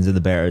 seasons of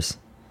the Bears.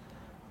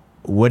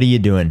 What are you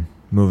doing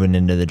moving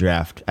into the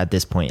draft at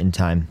this point in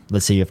time?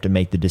 Let's say you have to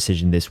make the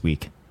decision this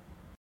week.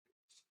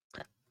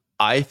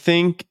 I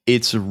think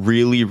it's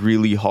really,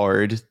 really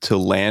hard to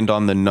land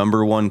on the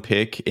number 1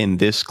 pick in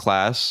this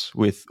class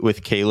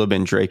with Caleb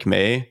and Drake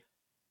May,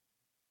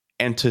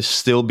 and to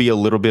still be a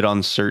little bit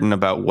uncertain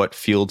about what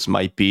Fields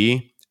might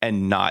be,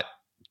 and not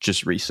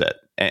just reset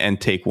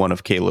and take one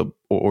of Caleb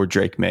or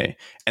Drake May.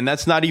 And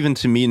that's not even,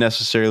 to me,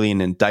 necessarily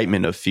an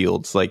indictment of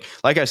Fields. Like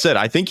I said,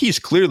 I think he's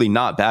clearly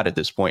not bad at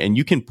this point, and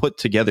you can put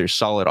together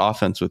solid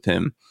offense with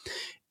him.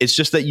 It's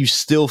just that you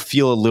still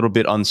feel a little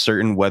bit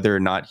uncertain whether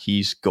or not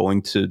he's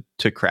going to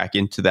crack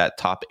into that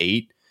top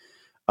 8,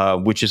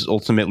 which is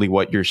ultimately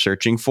what you're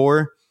searching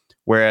for.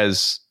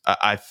 Whereas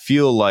I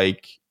feel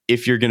like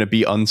if you're going to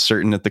be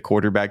uncertain at the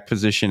quarterback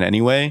position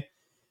anyway,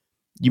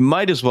 you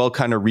might as well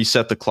kind of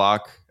reset the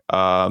clock,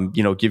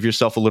 give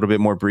yourself a little bit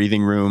more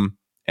breathing room,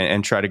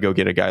 and try to go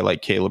get a guy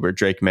like Caleb or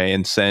Drake May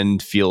and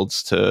send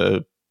Fields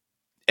to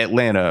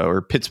Atlanta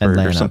or Pittsburgh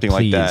or something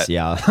please, like that.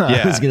 Yeah.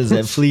 I was going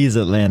to say, please,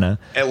 Atlanta.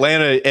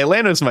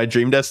 Atlanta is my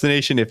dream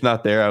destination. If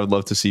not there, I would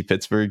love to see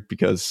Pittsburgh,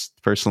 because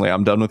personally,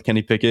 I'm done with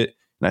Kenny Pickett,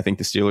 and I think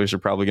the Steelers are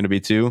probably going to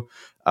be too.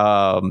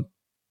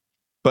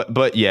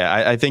 But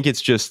yeah, I think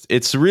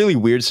it's a really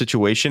weird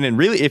situation. And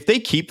really, if they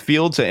keep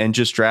Fields and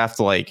just draft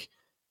like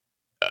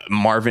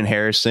Marvin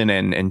Harrison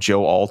and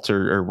Joe Alt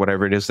or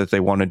whatever it is that they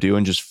want to do,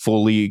 and just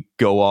fully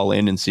go all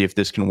in and see if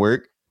this can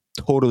work,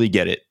 totally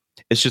get it.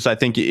 It's just, I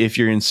think if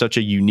you're in such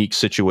a unique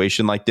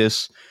situation like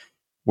this,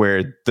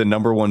 where the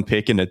number 1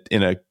 pick in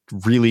a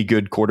really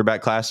good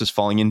quarterback class is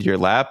falling into your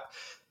lap,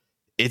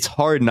 it's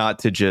hard not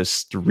to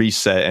just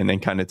reset and then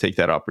kind of take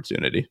that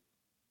opportunity.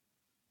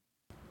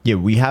 Yeah,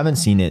 we haven't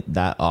seen it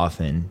that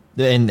often.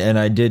 And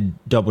I did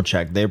double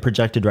check. They're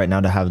projected right now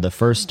to have the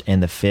 1st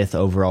and the 5th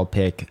overall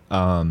pick.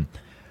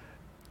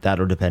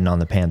 That'll depend on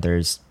the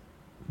Panthers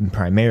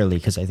primarily,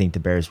 because I think the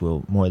Bears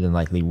will more than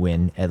likely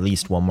win at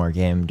least one more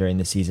game during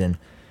the season.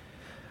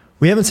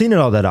 We haven't seen it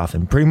all that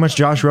often. Pretty much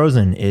Josh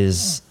Rosen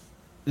is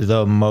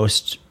the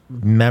most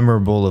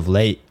memorable of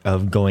late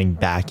of going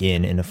back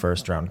in a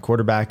 1st round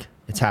quarterback.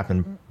 It's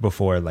happened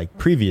before, like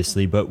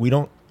previously, but we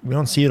don't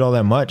see it all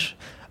that much.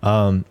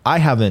 I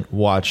haven't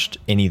watched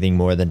anything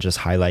more than just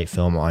highlight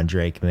film on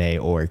Drake May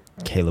or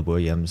Caleb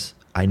Williams.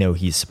 I know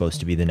he's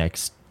supposed to be the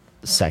next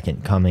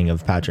second coming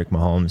of Patrick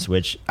Mahomes,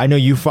 which I know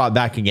you fought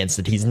back against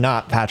it. He's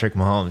not Patrick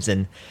Mahomes.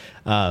 And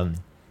I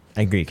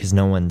agree, because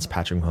no one's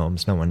Patrick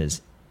Mahomes. No one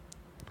is.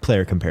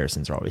 Player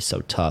comparisons are always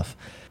so tough.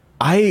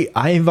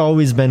 I've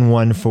always been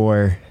one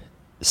for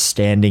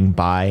standing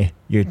by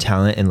your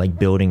talent and like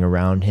building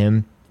around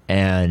him.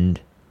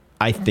 And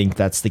I think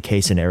that's the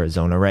case in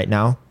Arizona right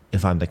now.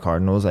 If I'm the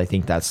Cardinals, I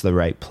think that's the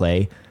right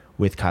play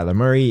with Kyler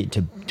Murray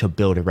to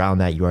build around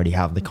that. You already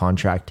have the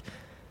contract.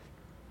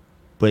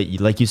 But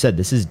like you said,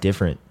 this is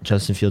different.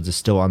 Justin Fields is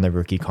still on the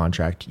rookie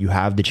contract. You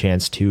have the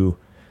chance to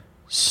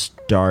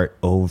start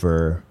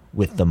over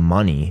with the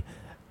money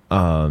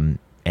and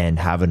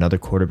have another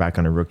quarterback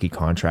on a rookie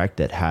contract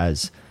that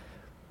has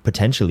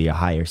potentially a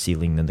higher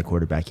ceiling than the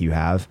quarterback you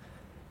have.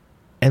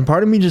 And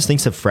part of me just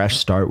thinks a fresh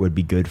start would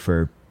be good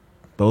for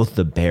both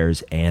the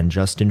Bears and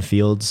Justin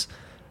Fields.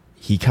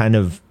 He kind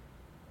of,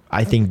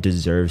 I think,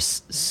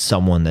 deserves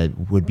someone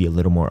that would be a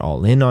little more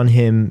all in on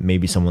him,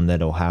 maybe someone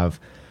that'll have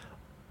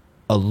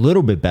a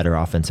little bit better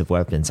offensive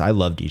weapons. I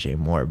love DJ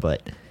Moore,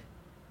 but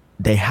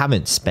they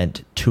haven't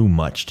spent too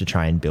much to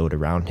try and build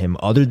around him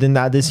other than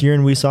that this year,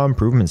 and we saw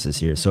improvements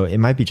this year. So it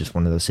might be just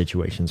one of those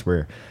situations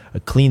where a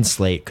clean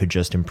slate could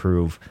just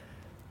improve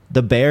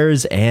the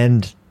Bears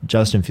and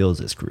Justin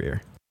Fields'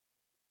 career.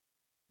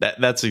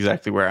 That's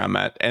exactly where I'm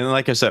at. And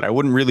like I said, I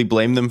wouldn't really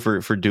blame them for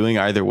doing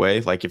either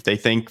way. Like if they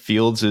think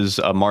Fields is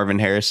a Marvin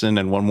Harrison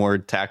and one more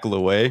tackle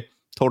away,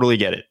 totally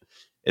get it.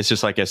 It's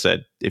just like I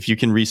said, if you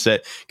can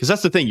reset, because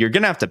that's the thing, you're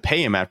going to have to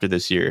pay him after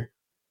this year.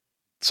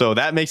 So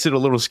that makes it a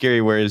little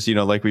scary. Whereas,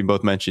 like we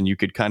both mentioned, you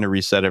could kind of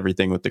reset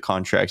everything with the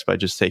contracts by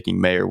just taking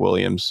May or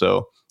Williams.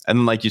 So,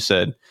 and like you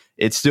said,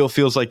 it still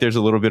feels like there's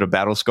a little bit of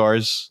battle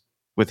scars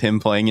with him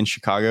playing in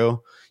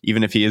Chicago,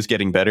 even if he is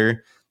getting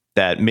better,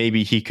 that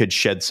maybe he could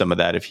shed some of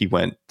that if he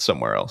went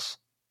somewhere else.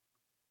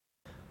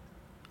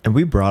 And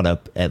we brought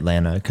up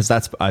Atlanta because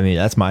that's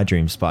my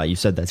dream spot. You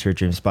said that's your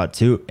dream spot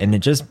too. And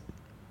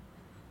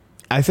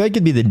I feel like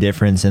it'd be the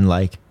difference in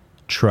like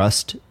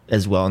trust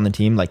as well in the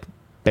team. Like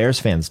Bears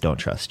fans don't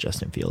trust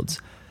Justin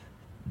Fields.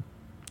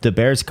 The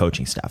Bears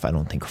coaching staff, I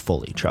don't think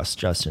fully trusts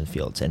Justin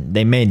Fields, and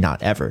they may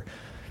not ever.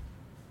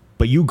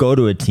 But you go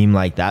to a team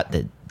like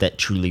that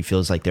truly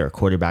feels like they're a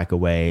quarterback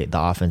away,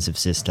 the offensive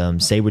system.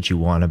 Say what you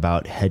want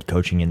about head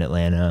coaching in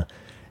Atlanta.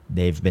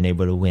 They've been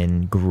able to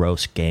win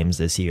gross games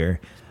this year.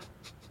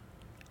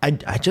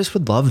 I just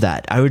would love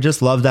that. I would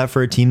just love that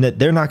for a team that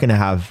they're not going to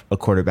have a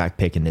quarterback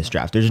pick in this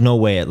draft. There's no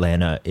way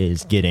Atlanta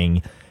is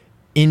getting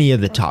any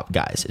of the top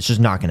guys. It's just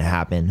not going to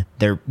happen.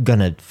 They're going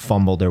to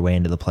fumble their way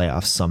into the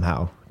playoffs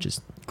somehow.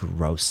 Just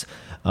gross.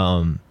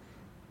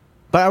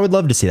 But I would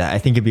love to see that. I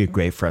think it'd be a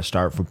great fresh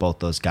start for both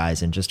those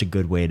guys and just a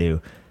good way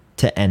to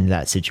end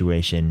that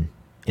situation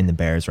in the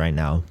Bears right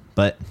now.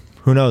 But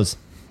who knows?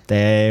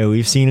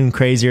 We've seen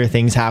crazier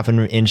things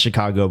happen in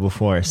Chicago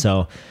before.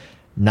 So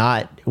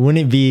wouldn't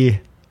it be,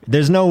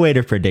 there's no way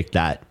to predict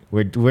that.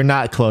 We're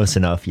not close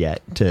enough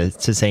yet to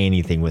say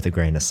anything with a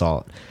grain of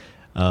salt.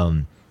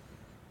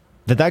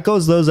 But that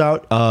goes those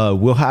out.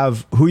 We'll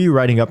have, who are you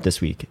writing up this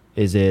week?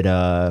 Is it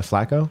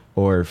Flacco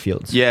or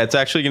Fields? Yeah, it's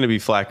actually going to be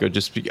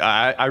Flacco.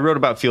 I wrote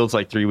about Fields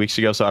like 3 weeks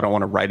ago, so I don't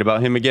want to write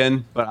about him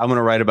again. But I'm going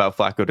to write about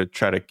Flacco to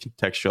try to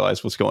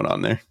contextualize what's going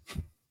on there.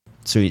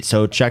 Sweet.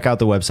 So check out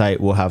the website.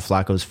 We'll have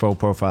Flacco's full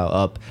profile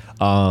up.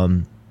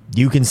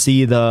 You can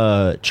see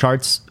the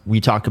charts. We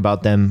talk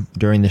about them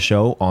during the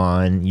show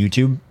on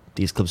YouTube.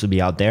 These clips will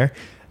be out there.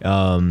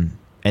 And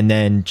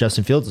then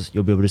Justin Fields,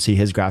 you'll be able to see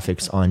his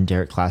graphics on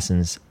Derek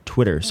Klassen's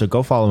Twitter. So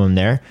go follow him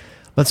there.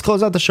 Let's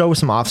close out the show with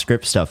some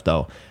off-script stuff,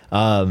 though.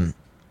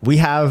 We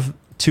have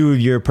two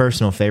of your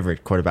personal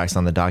favorite quarterbacks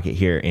on the docket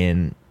here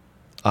in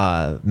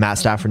Matt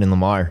Stafford and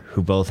Lamar,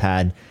 who both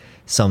had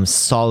some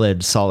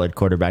solid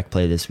quarterback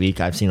play this week.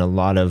 I've seen a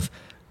lot of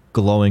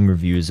glowing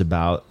reviews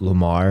about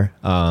Lamar.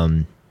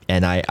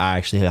 And I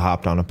actually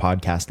hopped on a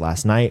podcast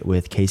last night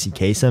with Casey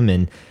Kasem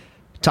and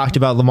talked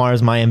about Lamar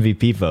as my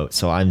MVP vote.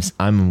 So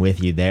I'm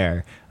with you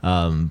there.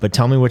 But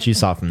tell me what you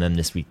saw from them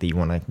this week that you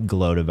want to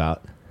gloat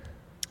about.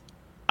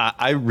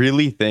 I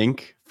really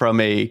think from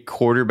a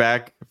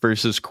quarterback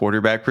versus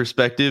quarterback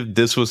perspective,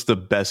 this was the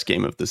best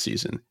game of the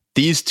season.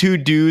 These two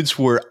dudes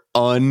were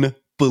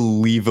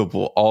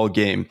unbelievable all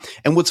game.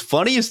 And what's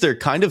funny is they're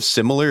kind of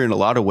similar in a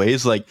lot of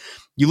ways. Like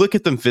you look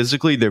at them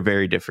physically, they're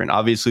very different.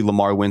 Obviously,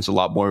 Lamar wins a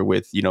lot more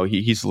with,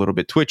 he's a little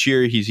bit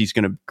twitchier. He's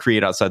going to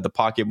create outside the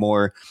pocket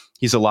more.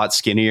 He's a lot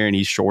skinnier and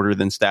he's shorter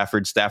than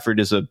Stafford. Stafford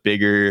is a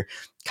bigger,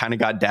 kind of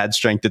got dad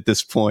strength at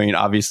this point.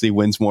 Obviously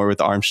wins more with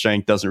arm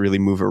strength, doesn't really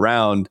move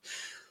around.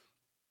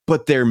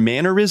 But their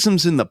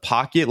mannerisms in the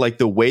pocket, like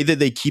the way that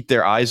they keep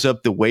their eyes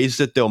up, the ways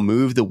that they'll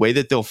move, the way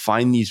that they'll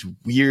find these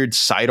weird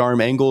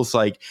sidearm angles,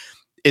 like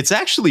it's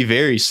actually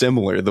very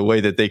similar the way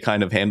that they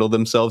kind of handle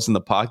themselves in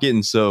the pocket.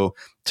 And so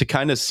to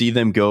kind of see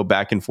them go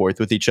back and forth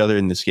with each other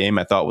in this game,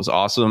 I thought was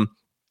awesome.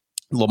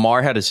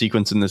 Lamar had a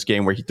sequence in this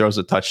game where he throws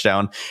a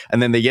touchdown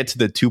and then they get to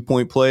the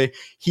 2-point play.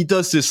 He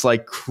does this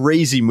like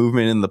crazy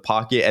movement in the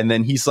pocket and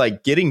then he's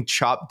like getting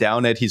chopped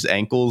down at his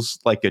ankles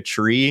like a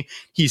tree.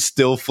 He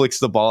still flicks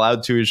the ball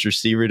out to his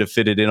receiver to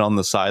fit it in on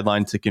the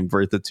sideline to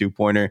convert the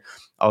 2-pointer.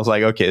 I was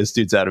like, okay, this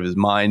dude's out of his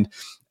mind.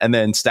 And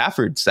then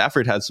Stafford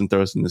had some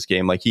throws in this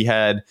game. Like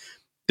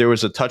there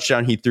was a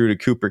touchdown he threw to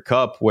Cooper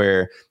Kupp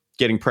where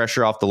getting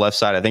pressure off the left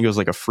side, I think it was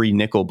like a free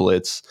nickel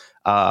blitz.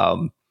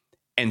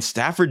 And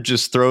Stafford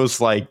just throws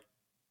like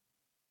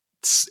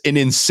an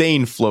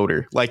insane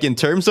floater. Like in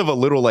terms of a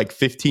little like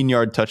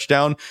 15-yard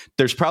touchdown,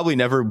 there's probably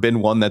never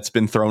been one that's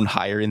been thrown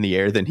higher in the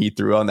air than he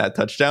threw on that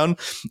touchdown.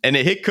 And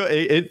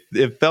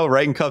it fell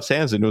right in Kupp's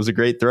hands and it was a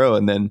great throw.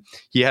 And then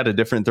he had a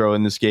different throw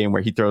in this game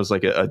where he throws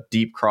like a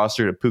deep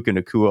crosser to Puka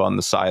Nacua on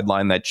the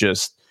sideline that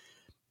just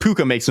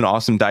Puka makes an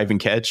awesome diving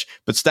catch,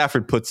 but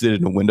Stafford puts it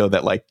in a window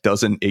that like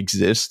doesn't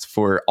exist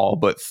for all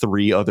but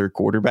 3 other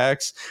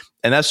quarterbacks.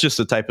 And that's just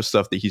the type of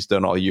stuff that he's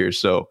done all year.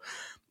 So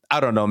I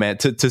don't know, man,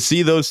 to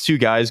see those two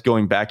guys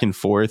going back and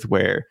forth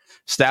where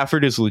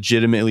Stafford is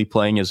legitimately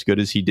playing as good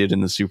as he did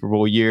in the Super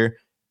Bowl year.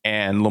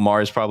 And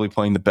Lamar is probably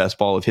playing the best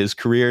ball of his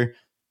career.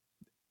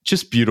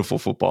 Just beautiful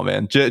football,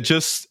 man.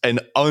 Just an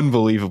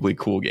unbelievably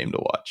cool game to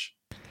watch.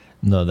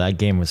 No, that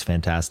game was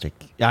fantastic.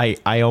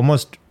 I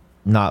almost,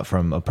 not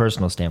from a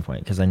personal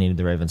standpoint, because I needed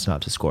the Ravens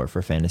not to score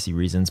for fantasy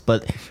reasons,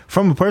 but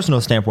from a personal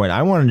standpoint,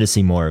 I wanted to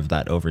see more of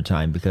that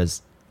overtime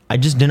because I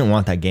just didn't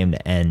want that game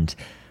to end.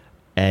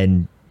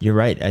 And you're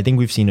right. I think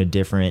we've seen a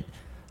different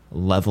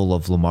level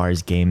of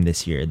Lamar's game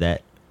this year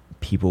that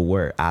people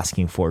were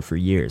asking for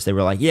years. They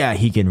were like, yeah,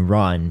 he can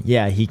run.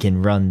 Yeah, he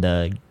can run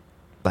the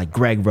like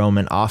Greg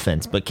Roman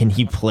offense, but can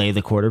he play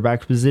the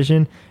quarterback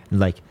position? And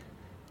like,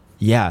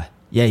 yeah,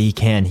 he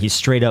can. He's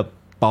straight up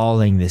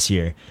balling this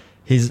year.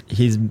 His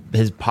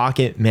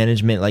pocket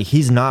management, like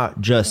he's not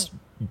just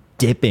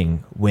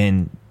dipping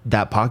when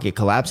that pocket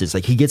collapses.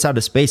 Like he gets out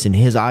of space and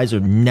his eyes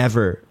are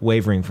never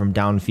wavering from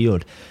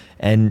downfield.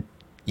 And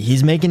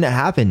he's making it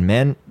happen,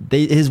 man.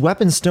 His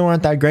weapons still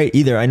aren't that great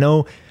either. I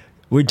know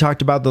we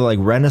talked about the like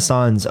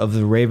renaissance of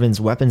the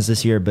Ravens' weapons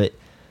this year, but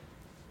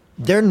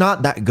they're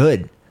not that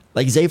good.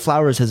 Like Zay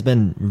Flowers has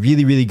been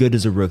really, really good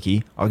as a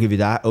rookie. I'll give you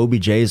that.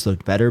 OBJ has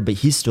looked better, but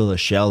he's still a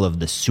shell of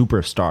the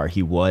superstar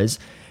he was.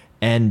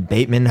 And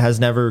Bateman has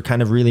never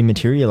kind of really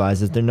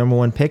materialized as their number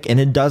one pick.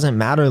 And it doesn't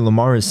matter.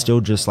 Lamar is still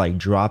just like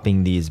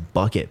dropping these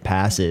bucket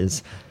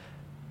passes.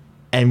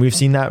 And we've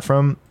seen that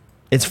from,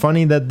 it's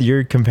funny that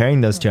you're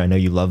comparing those two. I know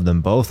you love them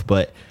both,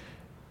 but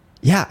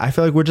yeah, I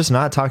feel like we're just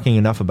not talking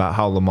enough about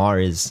how Lamar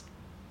is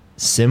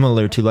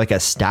similar to like a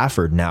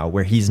Stafford now,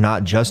 where he's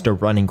not just a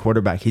running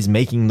quarterback. He's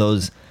making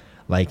those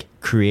like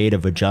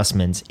creative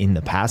adjustments in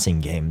the passing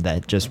game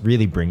that just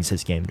really brings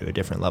his game to a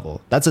different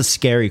level. That's a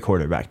scary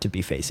quarterback to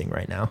be facing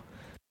right now.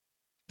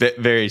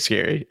 Very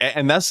scary.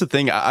 And that's the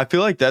thing. I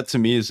feel like that to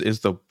me is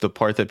the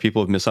part that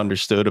people have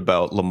misunderstood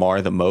about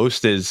Lamar the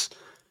most is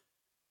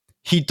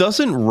he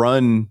doesn't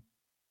run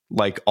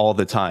like all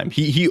the time.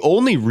 He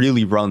only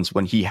really runs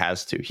when he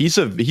has to. He's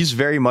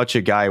very much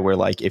a guy where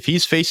like if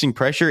he's facing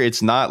pressure,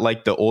 it's not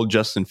like the old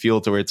Justin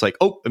Fields where it's like,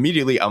 oh,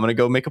 immediately I'm going to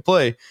go make a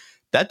play.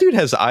 That dude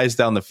has eyes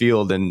down the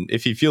field, and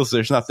if he feels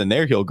there's nothing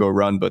there, he'll go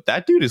run. But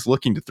that dude is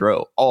looking to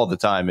throw all the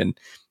time, and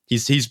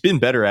he's been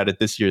better at it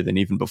this year than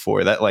even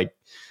before. That like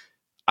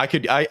I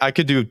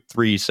could do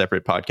 3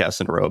 separate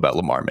podcasts in a row about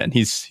Lamar, man.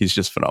 He's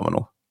just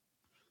phenomenal.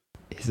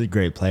 He's a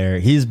great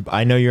player.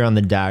 I know you're on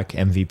the Dak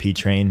MVP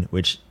train,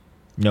 which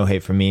no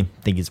hate from me.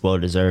 I think he's well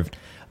deserved.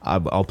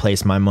 I'll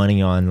place my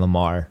money on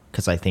Lamar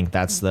because I think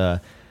that's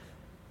the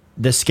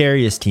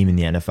scariest team in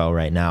the NFL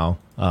right now.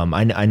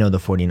 I know the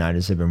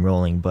 49ers have been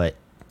rolling, but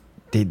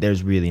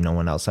there's really no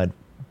one else I'd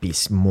be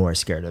more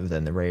scared of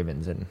than the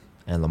Ravens and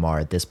Lamar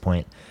at this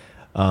point.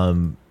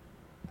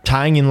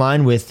 Tying in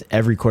line with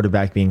every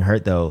quarterback being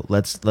hurt, though,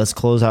 let's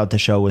close out the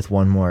show with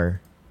one more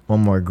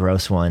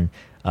gross one.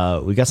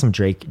 We got some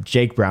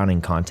Jake Browning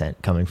content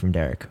coming from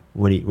Derek.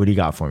 What do you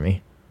got for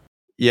me?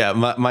 Yeah,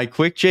 my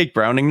quick Jake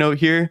Browning note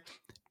here.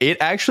 It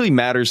actually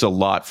matters a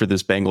lot for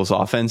this Bengals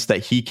offense that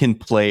he can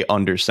play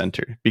under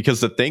center,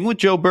 because the thing with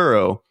Joe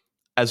Burrow,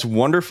 as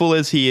wonderful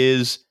as he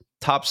is,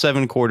 top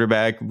 7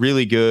 quarterback,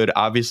 really good,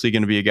 obviously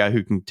going to be a guy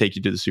who can take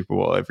you to the Super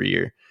Bowl every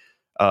year,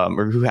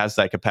 or who has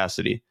that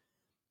capacity.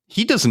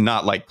 He does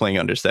not like playing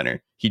under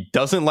center. He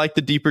doesn't like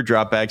the deeper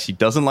dropbacks. He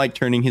doesn't like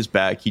turning his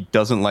back. He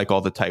doesn't like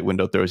all the tight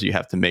window throws you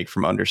have to make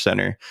from under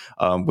center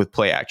with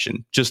play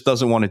action. Just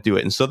doesn't want to do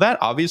it. And so that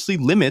obviously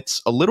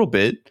limits a little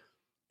bit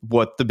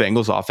what the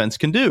Bengals offense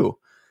can do.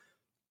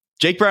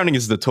 Jake Browning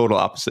is the total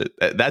opposite.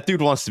 That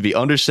dude wants to be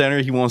under center.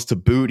 He wants to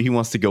boot. He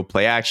wants to go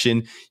play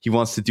action. He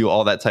wants to do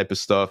all that type of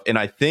stuff. And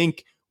I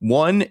think,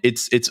 one,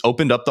 it's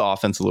opened up the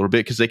offense a little bit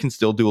because they can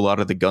still do a lot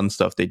of the gun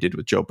stuff they did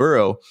with Joe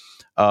Burrow.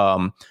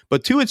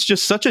 But 2, it's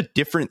just such a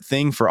different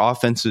thing for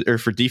offenses or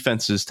for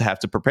defenses to have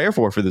to prepare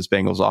for this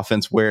Bengals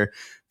offense, where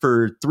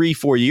for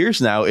 3-4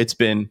 years now, it's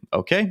been,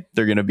 okay,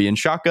 they're going to be in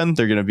shotgun.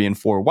 They're going to be in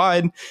 4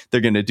 wide.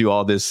 They're going to do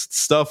all this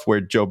stuff where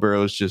Joe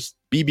Burrow is just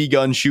BB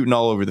gun shooting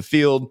all over the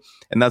field.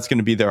 And that's going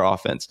to be their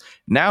offense.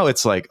 Now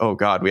it's like, oh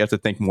God, we have to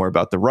think more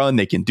about the run.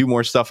 They can do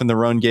more stuff in the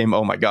run game.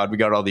 Oh my God, we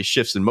got all these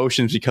shifts and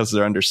motions because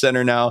they're under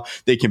center now.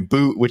 They can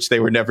boot, which they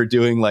were never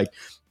doing. Like,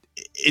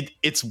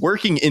 it's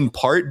working in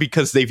part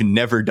because they've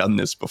never done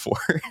this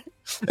before.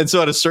 And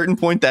so at a certain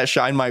point that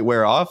shine might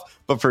wear off,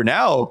 but for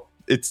now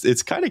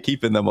it's kind of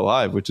keeping them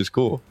alive, which is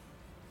cool.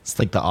 It's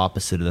like the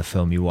opposite of the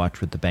film you watch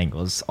with the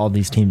Bengals. All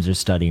these teams are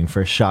studying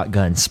for a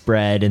shotgun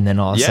spread, and then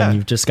all of a sudden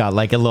you've just got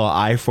like a little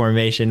I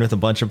formation with a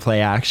bunch of play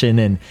action,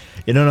 and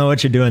you don't know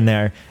what you're doing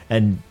there.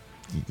 And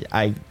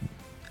I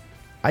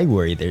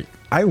worry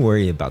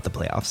about the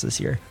playoffs this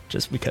year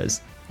just because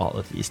all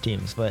of these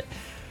teams. But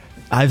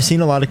I've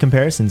seen a lot of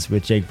comparisons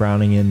with Jake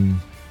Browning and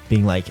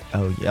being like,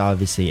 oh,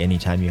 obviously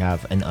anytime you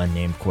have an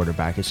unnamed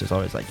quarterback, it's just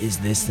always like, is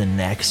this the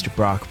next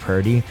Brock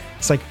Purdy?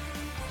 It's like,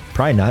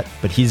 probably not,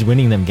 but he's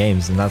winning them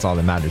games, and that's all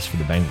that matters for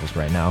the Bengals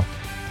right now.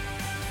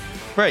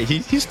 Right,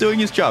 he's doing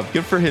his job.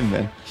 Good for him,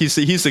 man. He's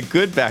a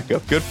good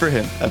backup. Good for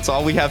him. That's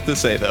all we have to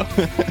say, though.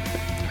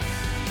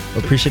 Well,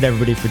 appreciate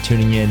everybody for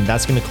tuning in.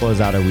 That's going to close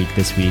out our week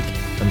this week.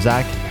 I'm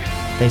Zach.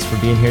 Thanks for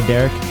being here,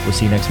 Derek. We'll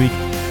see you next week.